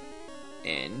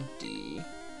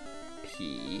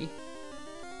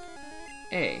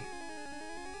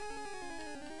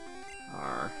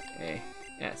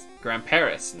 Grand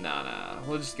Paris. No.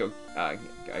 We'll just go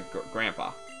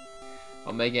Grandpa.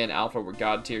 Omega and Alpha were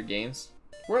god tier games.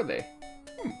 Were they?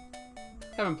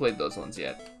 Haven't played those ones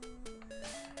yet.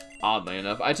 Oddly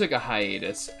enough, I took a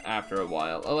hiatus after a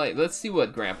while. Alright, let's see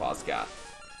what Grandpa's got.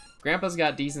 Grandpa's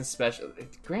got decent special...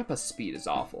 Grandpa's speed is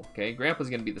awful, okay? Grandpa's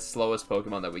gonna be the slowest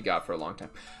Pokemon that we got for a long time.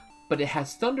 But it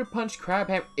has Thunder Punch, Crab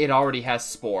Hammer... It already has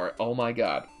Spore. Oh my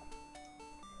god.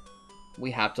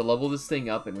 We have to level this thing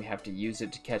up and we have to use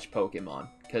it to catch Pokemon.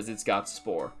 Because it's got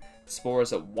Spore. Spore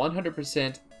is a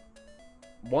 100%...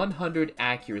 100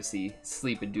 accuracy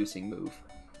sleep-inducing move.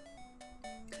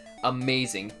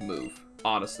 Amazing move.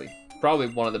 Honestly, probably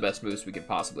one of the best moves we could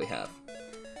possibly have.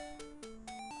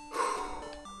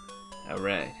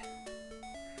 Alright.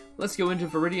 Let's go into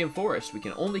Viridian Forest. We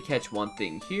can only catch one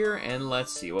thing here, and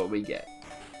let's see what we get.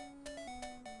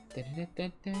 You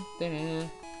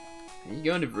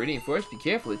go into Viridian Forest, be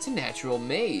careful, it's a natural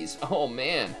maze. Oh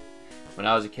man. When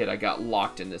I was a kid, I got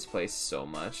locked in this place so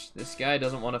much. This guy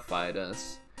doesn't want to fight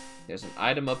us. There's an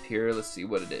item up here, let's see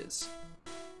what it is.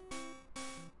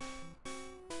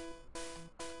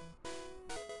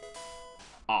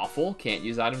 Awful, can't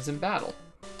use items in battle.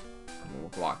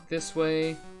 We'll walk this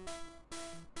way.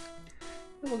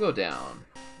 Then we'll go down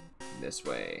this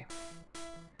way.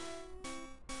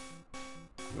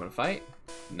 You want to fight?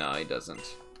 No, he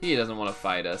doesn't. He doesn't want to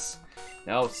fight us.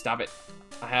 No, stop it.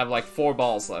 I have like 4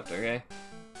 balls left, okay?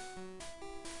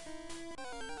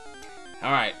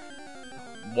 Alright.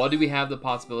 What do we have the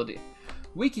possibility?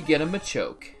 We could get a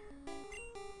Machoke.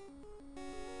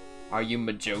 Are you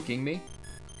Majoking me?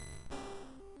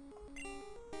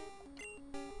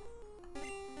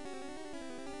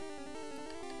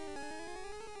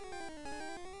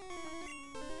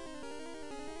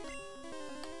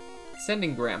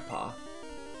 Sending Grandpa.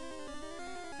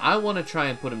 I want to try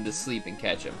and put him to sleep and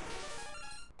catch him.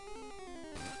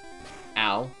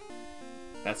 Ow.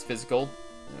 That's physical.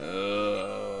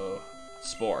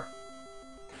 Spore.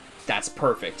 That's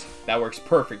perfect. That works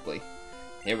perfectly.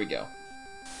 Here we go.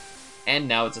 And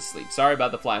now it's asleep. Sorry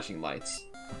about the flashing lights.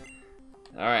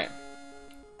 Alright.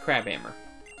 Crab Hammer.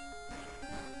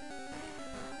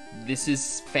 This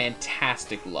is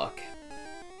fantastic luck.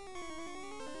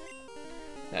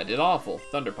 That did awful.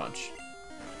 Thunder Punch.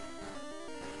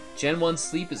 Gen 1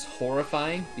 sleep is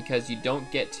horrifying because you don't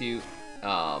get to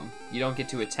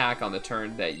attack on the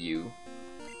turn that you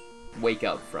wake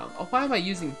up from. Oh, why am I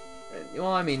using...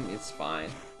 Well, I mean, it's fine.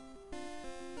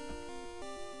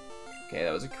 Okay,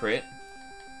 that was a crit.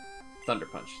 Thunder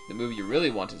Punch. The move you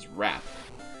really want is Wrap.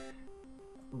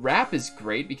 Wrap is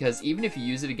great because even if you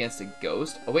use it against a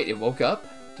ghost... Oh, wait, it woke up?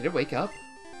 Did it wake up?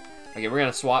 Okay, we're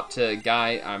gonna swap to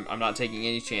Guy. I'm not taking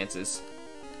any chances.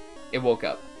 It woke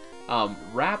up.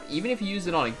 Wrap, even if you use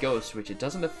it on a ghost, which it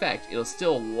doesn't affect, it'll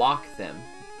still lock them.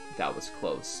 That was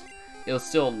close. It'll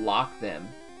still lock them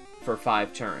for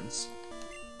 5 turns.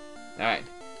 Alright.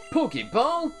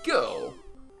 Pokeball, go!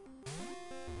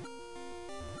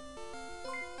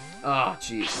 Ah, oh,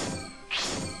 jeez.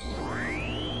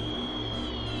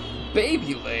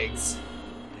 Baby legs!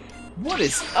 What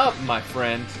is up, my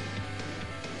friend?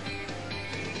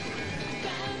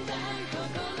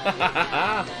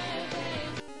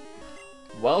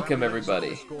 Welcome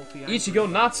everybody. Ichigo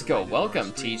Natsuko,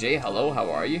 welcome. TJ, hello,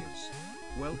 how are you?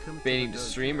 Welcome. Waiting to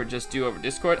stream or just do over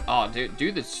Discord? Oh, dude,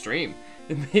 do the stream.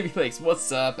 Baby Legs,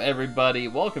 what's up everybody?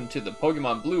 Welcome to the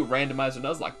Pokemon Blue Randomizer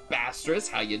Nuzlocke. Bastress,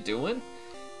 how you doing?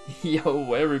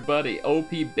 Yo, everybody. OP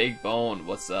Big Bone,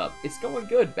 what's up? It's going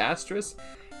good, Bastress.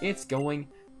 It's going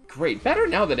great. Better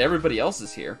now that everybody else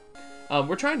is here.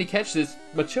 We're trying to catch this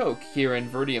Machoke here in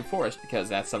Viridian Forest because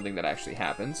that's something that actually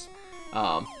happens.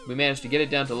 We managed to get it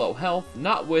down to low health,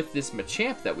 not with this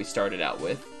Machamp that we started out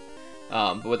with,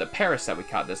 but with a Paris that we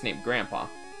caught that's named Grandpa.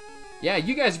 Yeah,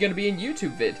 you guys are going to be in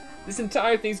YouTube vid. This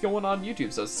entire thing's going on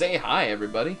YouTube, so say hi,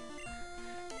 everybody.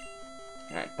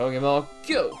 Alright, Pokeball,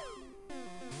 go!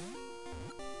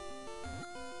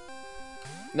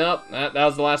 Nope, that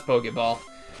was the last Pokeball.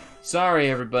 Sorry,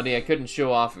 everybody, I couldn't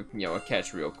show off, a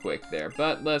catch real quick there.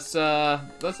 But let's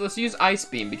use Ice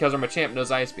Beam because our Machamp knows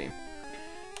Ice Beam.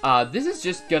 This is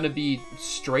just gonna be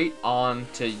straight on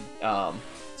to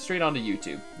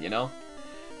YouTube, you know?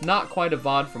 Not quite a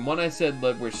VOD from when I said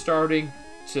that we're starting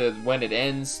to when it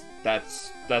ends.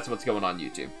 That's what's going on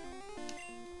YouTube.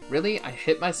 Really? I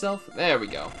hit myself? There we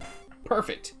go.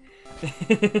 Perfect.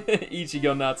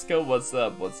 Ichigo Natsuko, what's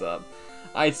up? What's up?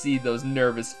 I see those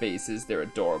nervous faces. They're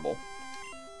adorable.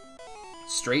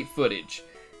 Straight footage.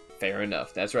 Fair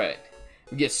enough. That's right.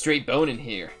 We get straight Bone in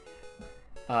here.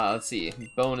 Let's see.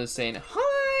 Bone is saying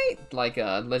hi, like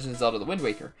Legend of Zelda: The Wind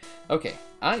Waker. Okay,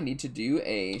 I need to do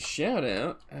a shout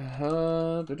out.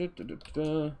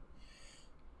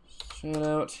 Shout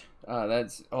out.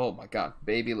 That's, oh my god,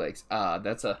 baby legs.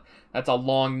 That's a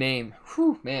long name.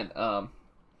 Whew, man.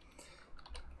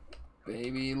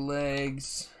 Baby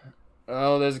legs.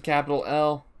 Oh, there's a capital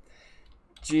L.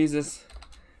 Jesus.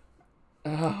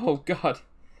 Oh god.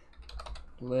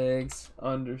 Legs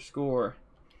underscore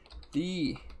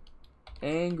the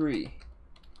angry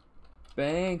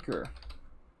banker.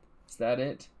 Is that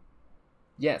it?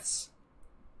 Yes.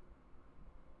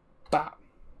 Bop.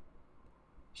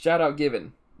 Shout out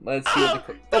given. Let's see what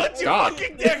the Don't you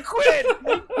fucking dare quit!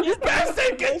 You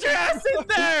bastard! Get your ass in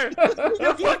there!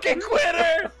 You fucking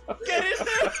quitter! Get in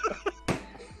there!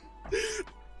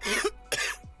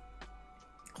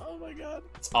 Oh my god.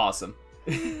 It's awesome.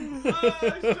 Oh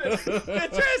shit!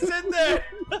 Get your ass in there!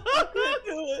 I can't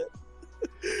do it.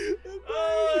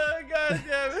 Oh god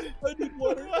damn it! I need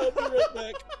water. I'll be right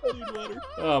back. I need water.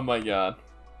 Oh my god.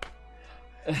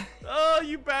 Oh,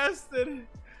 you bastard!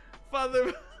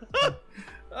 Father.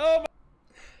 Oh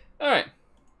my. Alright.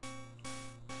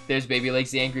 There's Baby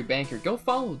Legs the Angry Banker. Go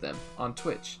follow them on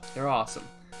Twitch. They're awesome.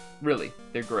 Really,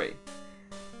 they're great.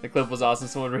 The clip was awesome.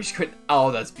 Someone rage quit.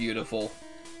 Oh, that's beautiful.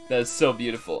 That is so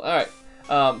beautiful. Alright.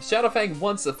 Shadowfang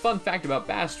wants a fun fact about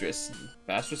Bastress.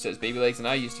 Bastress says Baby Legs and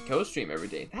I used to co-stream every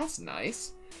day. That's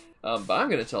nice. But I'm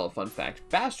going to tell a fun fact.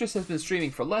 Bastress has been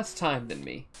streaming for less time than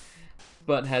me,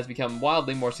 but has become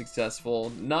wildly more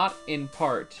successful, not in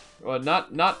part, or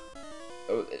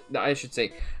I should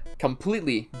say,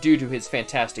 completely due to his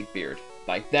fantastic beard.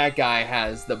 Like, that guy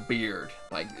has the beard.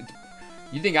 Like,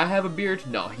 you think I have a beard?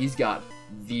 No, he's got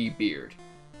the beard.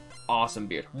 Awesome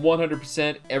beard.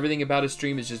 100%, everything about his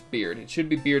stream is just beard. It should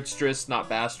be Beardstress, not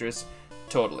Bastress.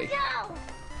 Totally. No!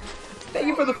 Thank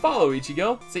you for the follow,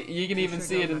 Ichigo. See, you can even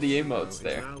see it in the emotes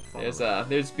there.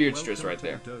 There's Beardstress right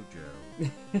there.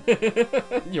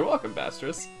 You're welcome,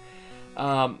 Bastress.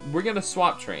 We're gonna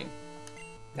swap train.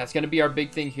 That's gonna be our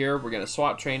big thing here. We're gonna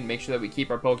swap train, make sure that we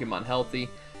keep our Pokemon healthy.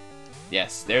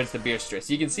 Yes, there's the Beardstress.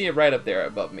 You can see it right up there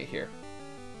above me here.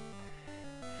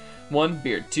 1,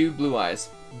 beard. 2, blue eyes.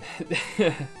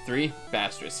 3,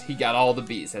 Bastress. He got all the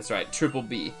B's. That's right, triple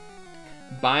B.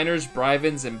 Biners,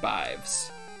 Brivens, and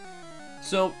Bives.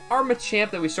 So, our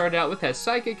Machamp that we started out with has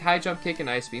Psychic, High Jump Kick, and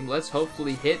Ice Beam. Let's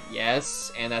hopefully hit,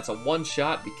 yes, and that's a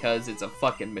one-shot because it's a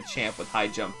fucking Machamp with High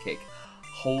Jump Kick.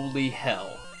 Holy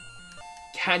hell.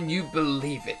 Can you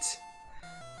believe it?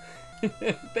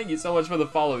 Thank you so much for the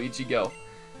follow, Ichigo.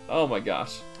 Oh my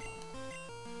gosh.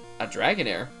 A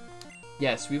Dragonair?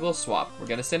 Yes, we will swap. We're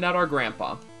gonna send out our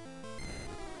grandpa.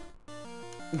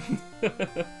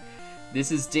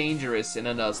 This is dangerous in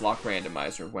a Nuzlocke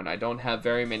randomizer when I don't have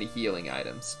very many healing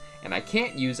items. And I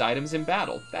can't use items in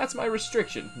battle. That's my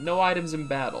restriction. No items in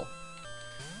battle.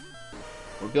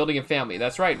 We're building a family.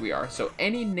 That's right, we are. So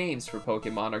any names for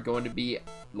Pokemon are going to be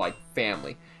like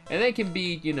family. And they can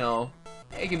be, you know,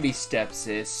 they can be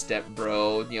stepsis,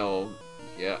 stepbro, you know,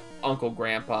 yeah, uncle,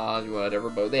 grandpa, whatever.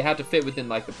 But they have to fit within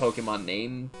like the Pokemon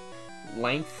name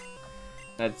length.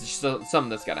 That's just something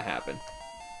that's gotta happen.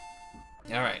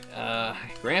 Alright,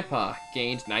 Grandpa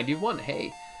gained 91.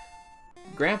 Hey.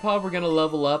 Grandpa, we're gonna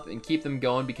level up and keep them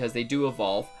going because they do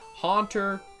evolve.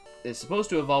 Haunter is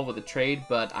supposed to evolve with a trade,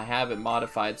 but I have it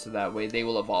modified so that way they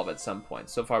will evolve at some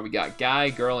point. So far we got Guy,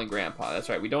 Girl, and Grandpa. That's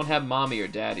right, we don't have Mommy or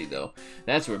Daddy, though.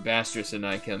 That's where Bastress and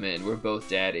I come in. We're both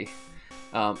Daddy.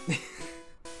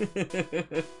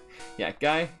 Yeah,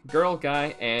 Guy, Girl,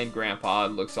 Guy, and Grandpa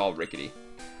looks all rickety.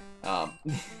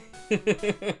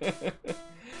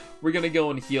 We're gonna go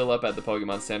and heal up at the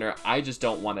Pokemon Center. I just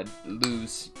don't want to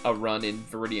lose a run in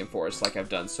Viridian Forest like I've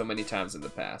done so many times in the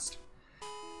past.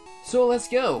 So let's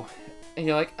go. And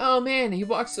you're like, oh man, he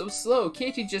walks so slow.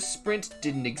 Can't he just sprint?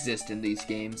 Didn't exist in these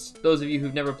games. Those of you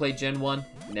who've never played Gen 1,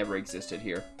 never existed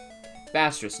here.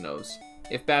 Bastress knows.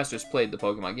 If Bastress played the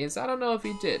Pokemon games, I don't know if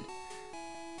he did.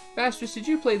 Bastress, did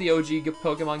you play the OG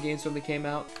Pokemon games when they came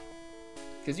out?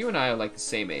 Because you and I are like the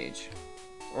same age.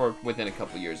 Or within a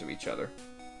couple years of each other.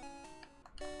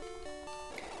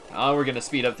 Oh, we're gonna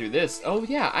speed up through this. Oh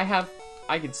yeah,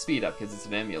 I can speed up because it's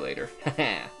an emulator.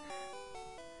 Yeah,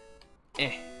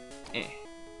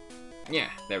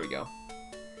 there we go.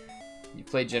 You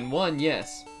played Gen 1,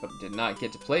 yes, but did not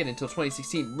get to play it until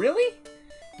 2016. Really?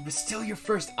 It was still your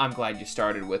first. I'm glad you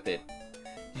started with it.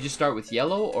 Did you start with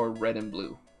yellow or red and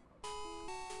blue?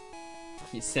 Can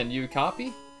he send you a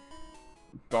copy?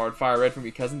 Borrowed Fire Red from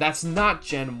your cousin. That's not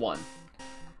Gen 1.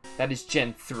 That is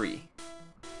Gen 3.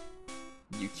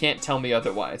 You can't tell me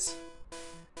otherwise.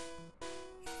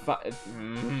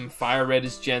 Fire Red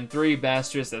is Gen 3,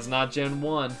 Bastress. That's not Gen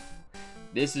 1.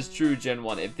 This is true Gen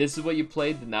 1. If this is what you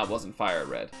played, then that wasn't Fire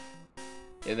Red.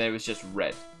 And then it was just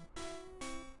red.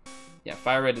 Yeah,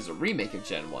 Fire Red is a remake of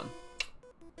Gen 1.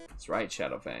 That's right,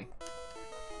 Shadowfang.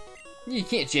 You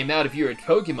can't jam out if you're a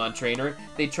Pokemon trainer.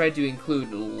 They tried to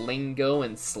include lingo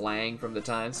and slang from the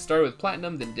times. Started with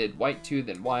Platinum, then did White 2,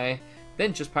 then Y,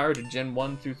 then just pirated Gen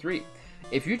 1 through 3.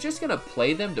 If you're just gonna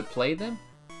play them to play them,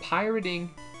 pirating,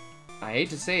 I hate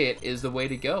to say it, is the way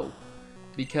to go.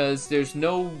 Because there's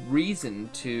no reason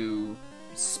to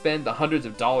spend the hundreds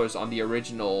of dollars on the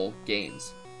original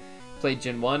games. Played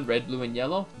Gen 1, Red, Blue, and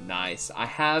Yellow? Nice. I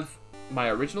have my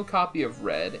original copy of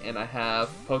Red, and I have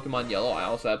Pokemon Yellow. I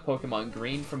also have Pokemon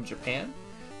Green from Japan,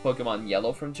 Pokemon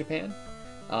Yellow from Japan.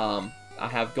 I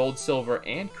have Gold, Silver,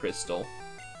 and Crystal.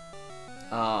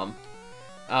 We're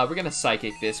gonna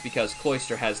Psychic this because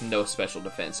Cloyster has no special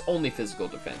defense, only physical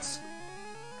defense.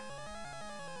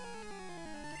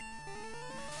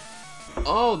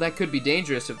 Oh, that could be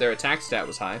dangerous if their attack stat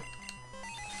was high.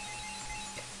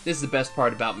 This is the best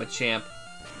part about Machamp.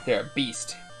 They're a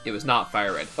beast. It was not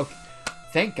Fire Red. Okay.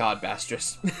 Thank God,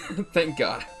 Bastress. Thank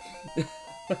God.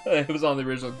 It was on the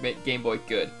original Game Boy.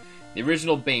 Good. The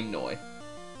original Baemnoy.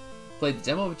 Played the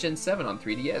demo of Gen 7 on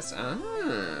 3DS.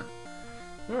 Ah.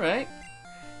 Alright.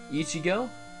 Ichigo,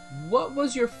 what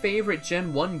was your favorite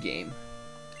Gen 1 game?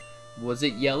 Was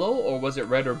it Yellow or was it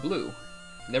Red or Blue?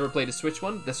 Never played a Switch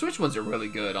one? The Switch ones are really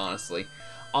good, honestly.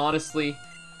 Honestly,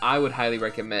 I would highly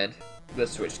recommend the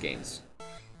Switch games.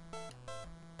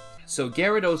 So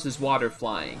Gyarados is water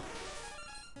flying.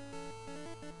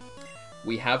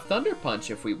 We have Thunder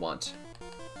Punch if we want.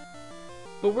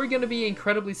 But we're going to be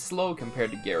incredibly slow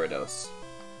compared to Gyarados.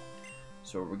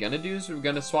 So what we're going to do is we're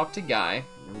going to swap to Guy.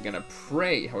 And we're going to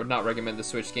pray. I would not recommend the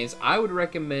Switch games. I would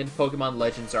recommend Pokemon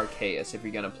Legends Arceus if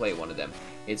you're going to play one of them.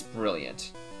 It's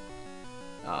brilliant.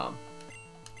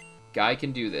 Guy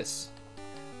can do this.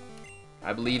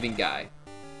 I believe in Guy.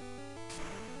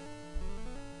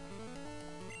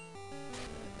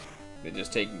 They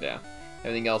just take him down.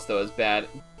 Everything else, though, is bad.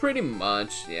 Pretty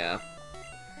much, yeah.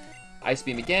 Ice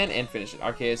Beam again and finish it.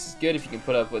 Arceus is good if you can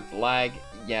put up with the lag.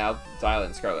 Yeah, Violet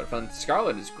and Scarlet are fun.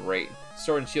 Scarlet is great.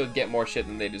 Sword and Shield get more shit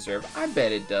than they deserve. I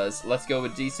bet it does. Let's go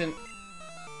with decent.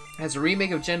 As a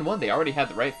remake of Gen 1, they already had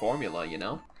the right formula, you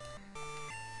know?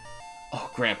 Oh,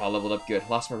 Grandpa leveled up good.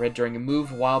 Lost my red during a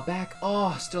move a while back.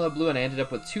 Oh, still have blue and I ended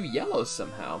up with 2 yellows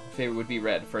somehow. My favorite would be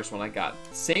red, first one I got.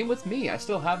 Same with me. I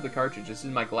still have the cartridge. This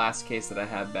is my glass case that I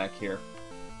have back here.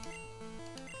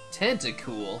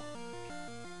 Tentacool.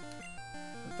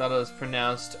 I thought it was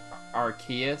pronounced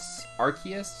Arceus.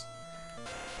 Arceus?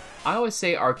 I always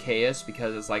say Arceus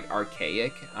because it's like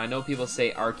archaic. I know people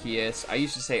say Arceus. I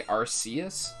used to say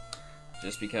Arceus.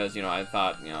 Just because, you know, I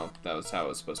thought, you know, that was how it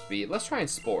was supposed to be. Let's try and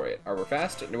Spore it. Are we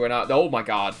fast? We're not. Oh my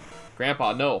god.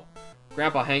 Grandpa, no.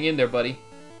 Grandpa, hang in there, buddy.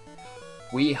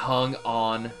 We hung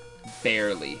on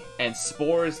barely. And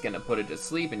Spore is going to put it to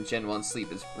sleep, and Gen 1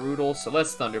 sleep is brutal. So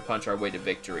let's Thunder Punch our way to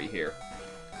victory here.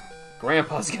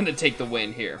 Grandpa's going to take the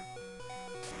win here.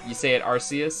 You say it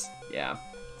Arceus? Yeah.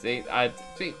 See,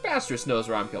 Bastress knows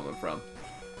where I'm coming from.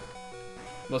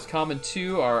 Most common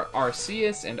two are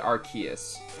Arceus and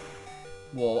Arceus.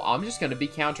 Well, I'm just going to be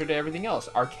counter to everything else.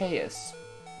 Arceus.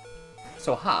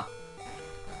 So,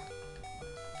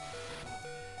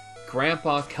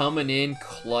 Grandpa coming in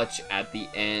clutch at the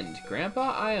end.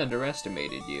 Grandpa, I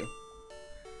underestimated you.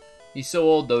 He's so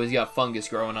old, though, he's got fungus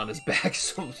growing on his back,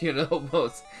 so, you know,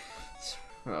 well,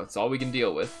 it's all we can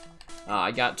deal with.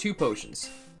 I got 2 potions.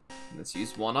 Let's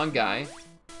use one on Guy.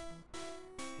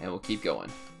 And we'll keep going.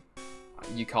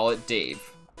 You call it Dave.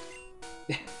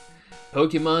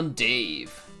 Pokemon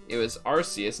Dave. It was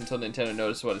Arceus until Nintendo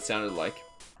noticed what it sounded like.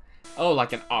 Oh,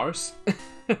 like an arse?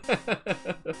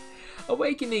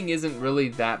 Awakening isn't really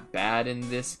that bad in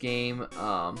this game.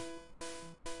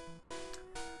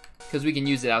 Because we can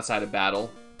use it outside of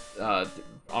battle on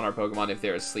our Pokemon if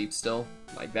they're asleep still.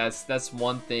 Like, that's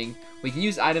one thing. We can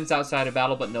use items outside of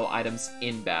battle, but no items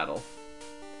in battle.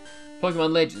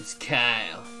 Pokemon Legends,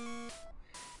 Kyle.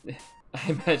 I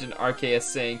imagine Arceus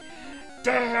saying,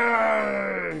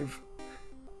 Dave!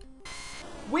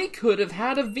 We could have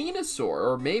had a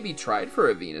Venusaur, or maybe tried for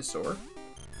a Venusaur.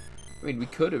 I mean, we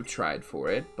could have tried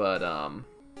for it, but, you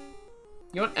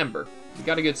know what, Ember. We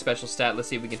got a good special stat, let's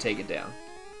see if we can take it down.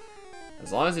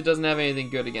 As long as it doesn't have anything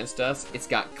good against us, it's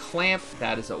got Clamp,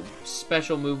 that is a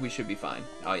special move, we should be fine.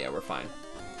 Oh yeah, we're fine.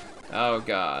 Oh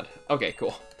god. Okay,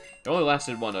 cool. It only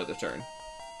lasted one other turn.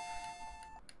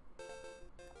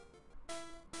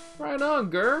 Right on,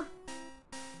 Gur.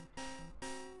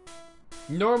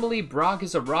 Normally, Brock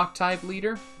is a rock-type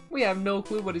leader. We have no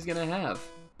clue what he's gonna have.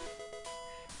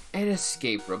 An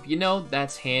escape rope. You know,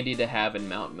 that's handy to have in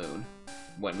Mount Moon.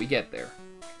 When we get there.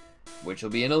 Which will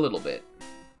be in a little bit.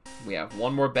 We have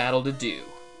one more battle to do.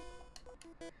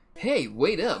 Hey,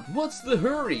 wait up. What's the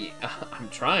hurry? I'm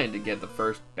trying to get the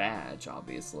first badge,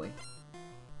 obviously.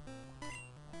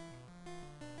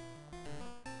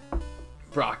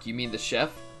 Brock, you mean the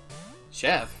chef?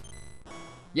 Chef?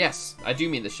 Yes, I do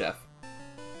mean the chef.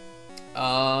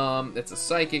 It's a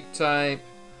psychic type.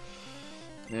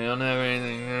 I don't have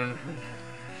anything.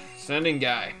 Sending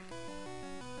Guy.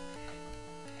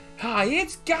 Hi,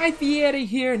 it's Guy Fieri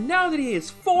here. Now that he is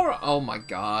 4. Oh my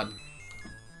god.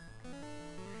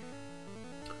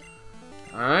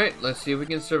 Alright, let's see if we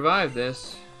can survive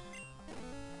this.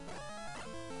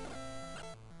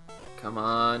 Come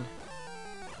on.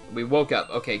 We woke up.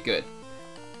 Okay, good.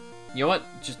 You know what?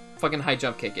 Just fucking high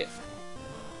jump kick it.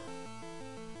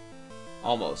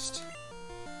 Almost.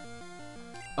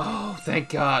 Oh, thank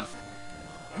God.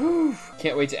 Whew.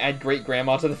 Can't wait to add Great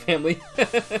Grandma to the family.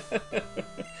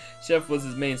 Chef was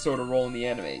his main sort of role in the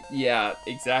anime. Yeah,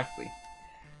 exactly.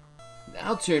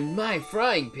 I'll turn my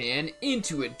frying pan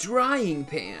into a drying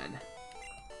pan.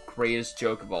 Greatest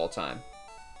joke of all time.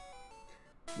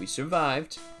 We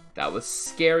survived. That was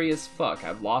scary as fuck.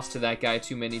 I've lost to that guy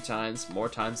too many times, more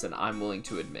times than I'm willing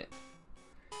to admit.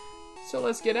 So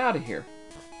let's get out of here.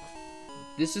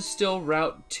 This is still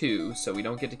Route 2, so we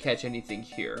don't get to catch anything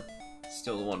here.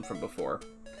 Still the one from before.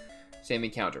 Same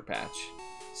encounter patch.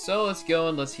 So let's go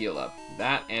and let's heal up.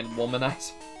 That and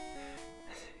Womanizer.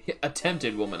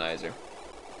 Attempted Womanizer.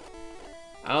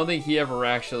 I don't think he ever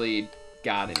actually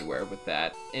got anywhere with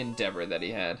that endeavor that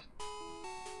he had.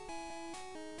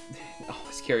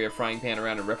 Always carry a frying pan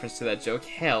around in reference to that joke?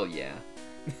 Hell yeah.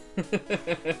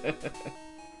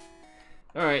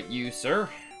 Alright, you, sir.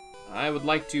 I would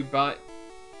like to buy...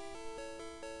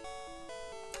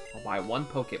 I'll buy 1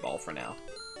 Pokeball for now.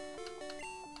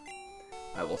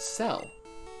 I will sell.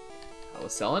 I will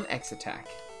sell an X-Attack.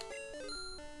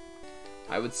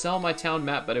 I would sell my town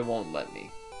map, but it won't let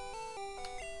me.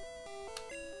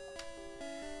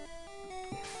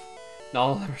 Not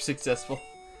all are successful.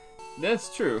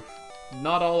 That's true.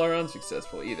 Not all are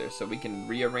unsuccessful either, so we can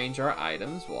rearrange our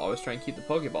items. We'll always try and keep the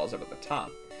Pokeballs up at the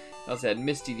top. I also had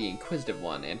Misty the Inquisitive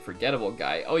one and Forgettable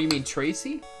Guy. Oh, you mean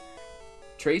Tracy?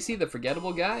 Tracy, the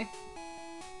Forgettable Guy?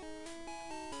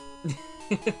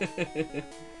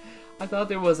 I thought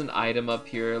there was an item up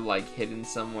here, like, hidden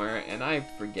somewhere, and I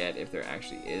forget if there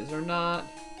actually is or not.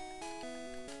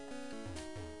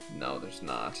 No, there's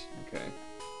not. Okay.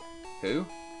 Who?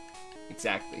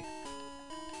 Exactly.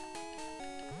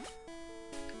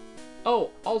 Oh,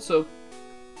 also,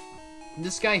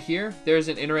 this guy here, there's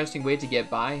an interesting way to get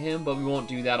by him, but we won't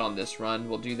do that on this run.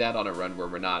 We'll do that on a run where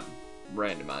we're not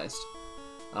randomized.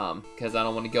 Because I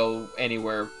don't want to go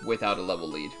anywhere without a level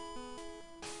lead.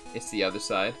 It's the other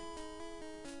side.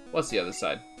 What's the other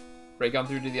side? Break on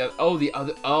through to the other... Oh, the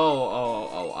other...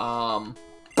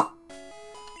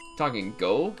 Talking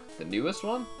Go? The newest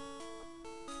one?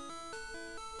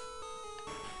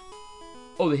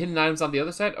 Oh, the hidden item's on the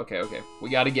other side? Okay, okay. We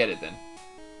gotta get it then.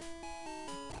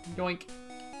 Yoink.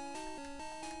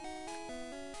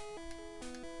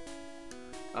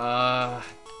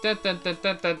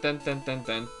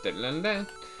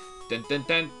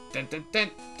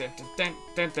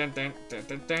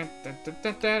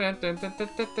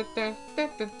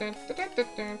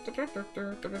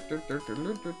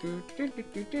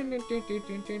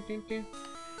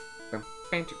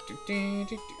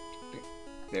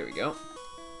 There we go.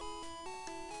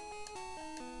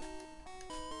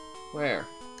 Where?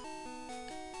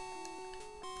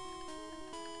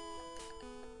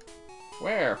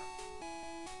 Where?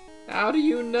 How do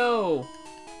you know?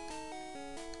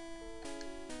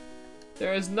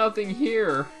 There is nothing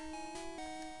here.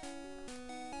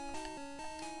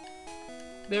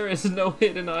 There is no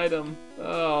hidden item.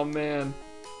 Oh man.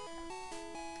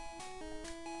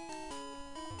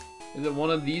 Is it one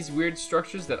of these weird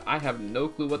structures that I have no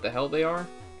clue what the hell they are?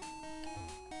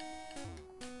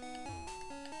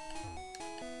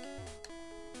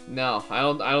 No, I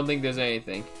don't think there's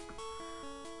anything.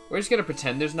 We're just gonna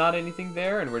pretend there's not anything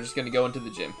there, and we're just gonna go into the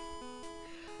gym.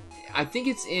 I think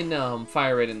it's in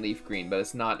Fire Red and Leaf Green, but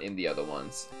it's not in the other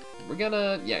ones. We're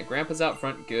gonna, yeah, Grandpa's out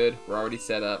front, good. We're already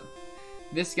set up.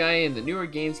 This guy in the newer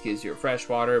games gives you a fresh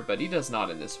water, but he does not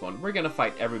in this one. We're gonna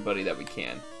fight everybody that we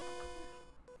can.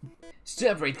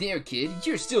 Stop right there, kid.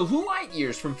 You're still light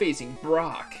years from facing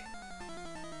Brock.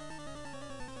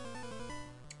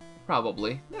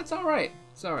 Probably. That's alright.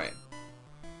 It's alright.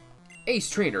 Ace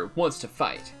Trainer wants to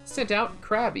fight. Sent out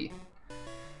Krabby.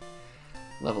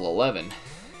 Level 11.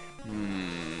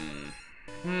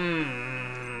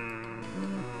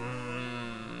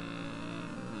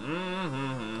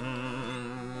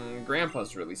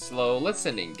 Grandpa's really slow. Let's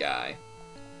send in Guy.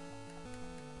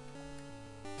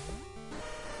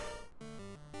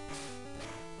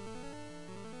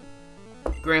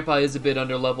 Grandpa is a bit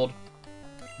underleveled.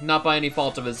 Not by any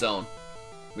fault of his own.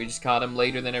 We just caught him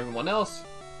later than everyone else.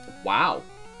 Wow.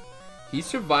 He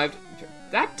survived.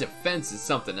 That defense is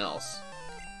something else.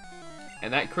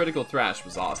 And that critical thrash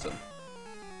was awesome.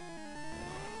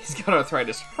 He's got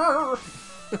arthritis.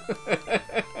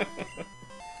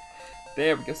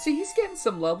 There we go. See, he's getting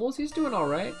some levels. He's doing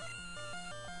alright.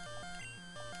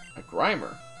 A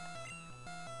Grimer.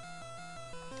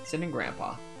 Sending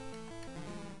Grandpa.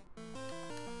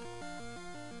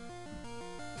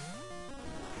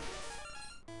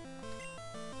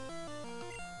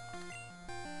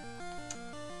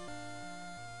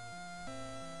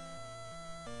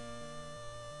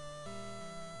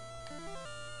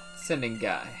 Sending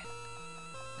Guy.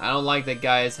 I don't like that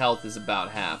Guy's health is about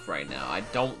half right now. I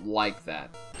don't like that.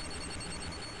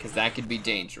 Because that could be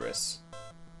dangerous.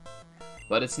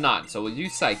 But it's not, so we'll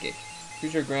use Psychic.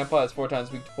 Pretty sure Grandpa is 4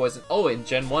 times weak to poison. Oh, in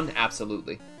Gen 1?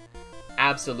 Absolutely.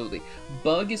 Absolutely.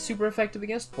 Bug is super effective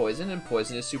against Poison, and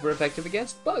Poison is super effective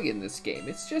against Bug in this game.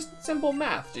 It's just simple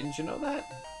math. Didn't you know that?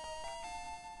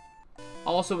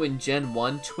 Also, in Gen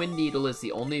 1, Twin Needle is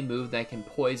the only move that can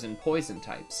poison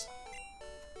types.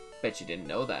 Bet you didn't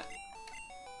know that.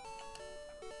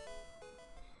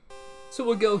 So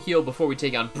we'll go heal before we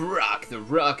take on Brock, the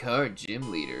rock hard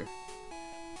gym leader.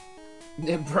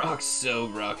 Brock's so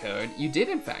rock hard. You did,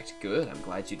 in fact. Good. I'm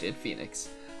glad you did, Phoenix.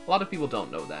 A lot of people don't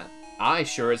know that. I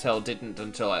sure as hell didn't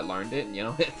until I learned it. You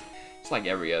know, it's like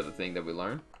every other thing that we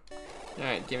learn.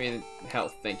 Alright, give me the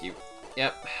health. Thank you.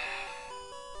 Yep.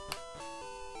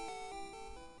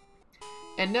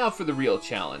 And now for the real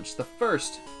challenge. The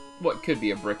first, what could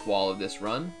be a brick wall of this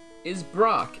run, is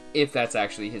Brock, if that's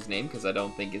actually his name, because I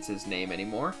don't think it's his name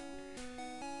anymore.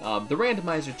 The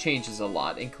randomizer changes a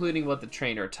lot, including what the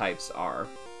trainer types are.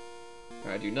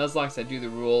 I do Nuzlocke, I do the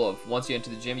rule of once you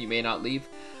enter the gym, you may not leave.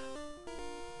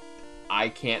 I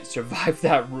can't survive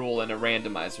that rule in a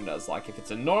randomizer Nuzlocke. If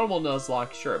it's a normal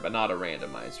Nuzlocke, sure, but not a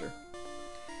randomizer.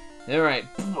 Alright,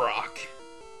 Brock.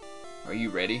 Are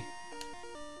you ready?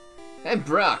 And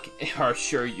Brock,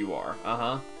 sure you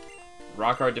are,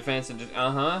 Rock hard defense and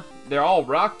they're all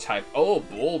rock type. Oh,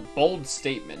 bold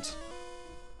statement.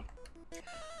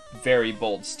 Very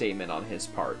bold statement on his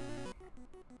part.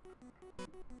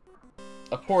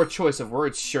 A poor choice of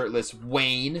words, shirtless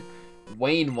Wayne.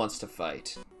 Wayne wants to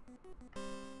fight.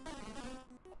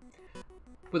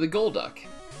 With a Golduck.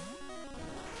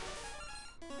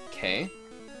 Okay.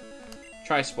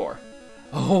 Try Spore.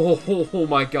 Oh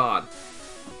my god.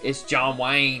 It's John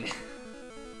Wayne.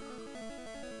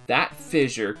 That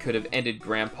fissure could have ended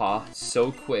Grandpa so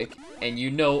quick, and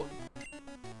you know,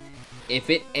 if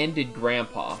it ended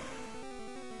Grandpa,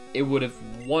 it would have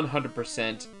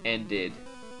 100% ended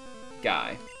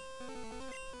Guy.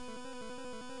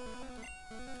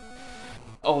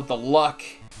 Oh, the luck.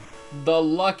 The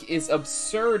luck is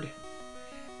absurd.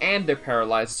 And they're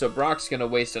paralyzed, so Brock's gonna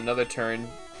waste another turn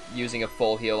using a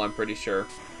full heal, I'm pretty sure.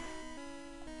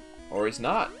 Or he's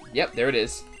not. Yep, there it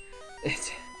is.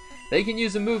 They can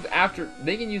use a move after,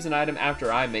 they can use an item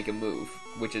after I make a move,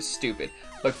 which is stupid.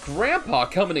 But Grandpa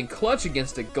coming in clutch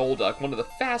against a Golduck, one of the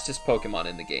fastest Pokemon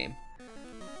in the game.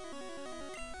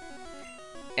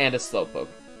 And a Slowpoke.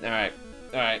 Alright,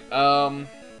 alright, I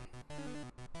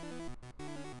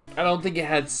don't think it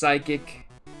had Psychic.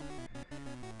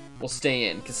 We'll stay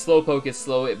in, because Slowpoke is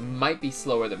slow. It might be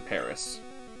slower than Paris.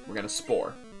 We're gonna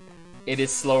Spore. It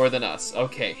is slower than us.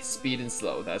 Okay, speed and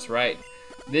slow, that's right.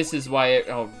 This is why it,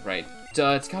 oh right,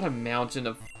 duh, it's got a mountain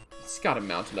of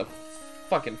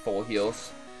fucking full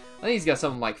heals. I think he's got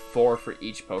something like 4 for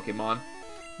each Pokemon.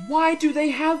 Why do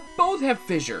they both have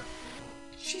Fissure?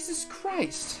 Jesus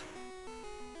Christ.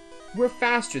 We're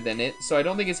faster than it, so I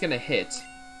don't think it's gonna hit,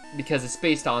 because it's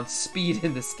based on speed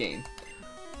in this game.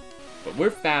 But we're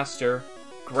faster.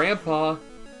 Grandpa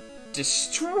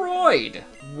destroyed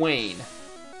Wayne,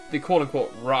 the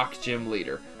quote-unquote rock gym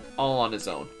leader, all on his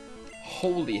own.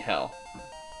 Holy hell.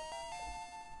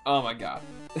 Oh my god.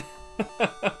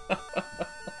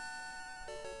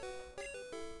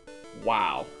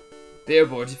 Wow.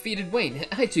 Bearboar defeated Wayne.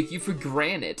 I took you for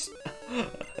granite.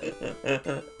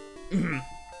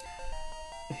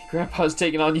 Grandpa's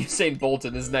taking on Usain Bolt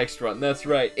in his next run. That's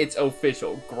right. It's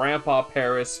official. Grandpa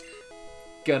Paris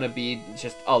gonna be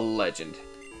just a legend.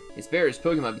 His Bear's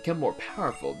Pokemon become more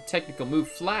powerful. The technical move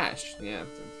Flash. Yeah.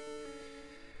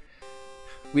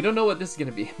 We don't know what this is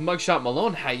gonna be. Mugshot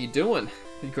Malone, how you doing?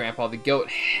 Grandpa the Goat.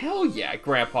 Hell yeah,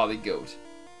 Grandpa the Goat.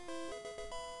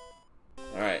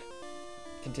 Alright.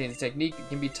 contains a technique that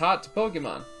can be taught to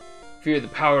Pokemon. Fear the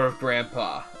power of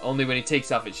Grandpa, only when he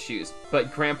takes off his shoes.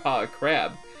 But Grandpa a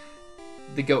crab,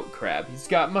 the goat crab, he's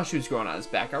got mushrooms growing on his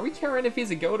back. Are we caring if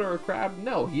he's a goat or a crab?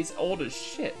 No, he's old as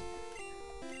shit.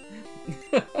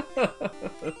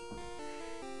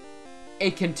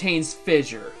 It contains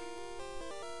fissure.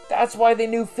 That's why they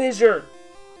knew fissure.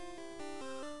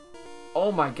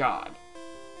 Oh my god.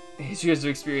 His years of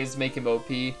experience make him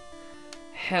OP.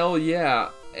 Hell yeah.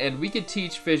 And we could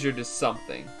teach fissure to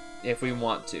something if we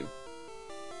want to.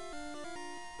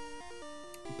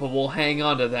 But we'll hang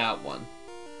on to that one.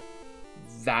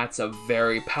 That's a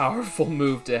very powerful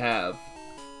move to have.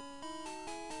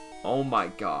 Oh my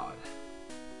god.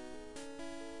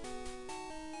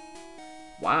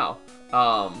 Wow.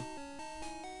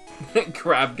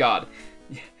 Crab God.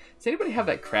 Does anybody have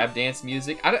that crab dance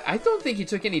music? I don't think he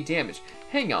took any damage.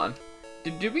 Hang on.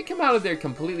 Did we come out of there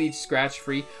completely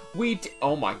scratch-free?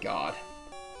 Oh my god.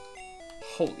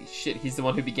 Holy shit, he's the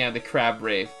one who began the crab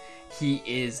rave. He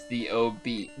is the OP,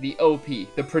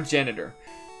 the progenitor.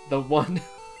 The one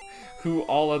who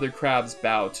all other crabs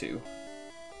bow to.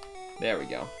 There we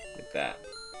go. Like that.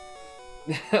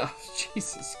 Oh,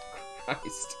 Jesus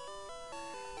Christ.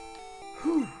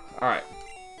 Whew. Alright.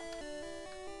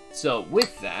 So,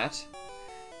 with that,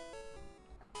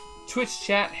 Twitch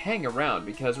chat, hang around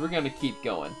because we're going to keep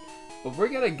going. But we're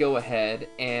going to go ahead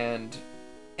and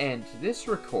end this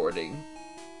recording.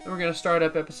 And we're going to start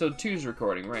up episode 2's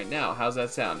recording right now. How's that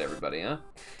sound, everybody, huh?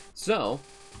 So,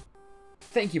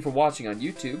 thank you for watching on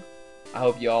YouTube. I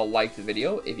hope you all liked the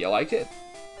video. If you liked it,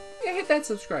 yeah, hit that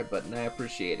subscribe button. I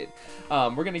appreciate it.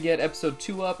 We're going to get episode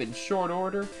 2 up in short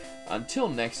order. Until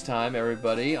next time,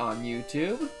 everybody on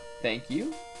YouTube, thank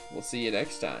you. We'll see you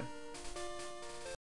next time.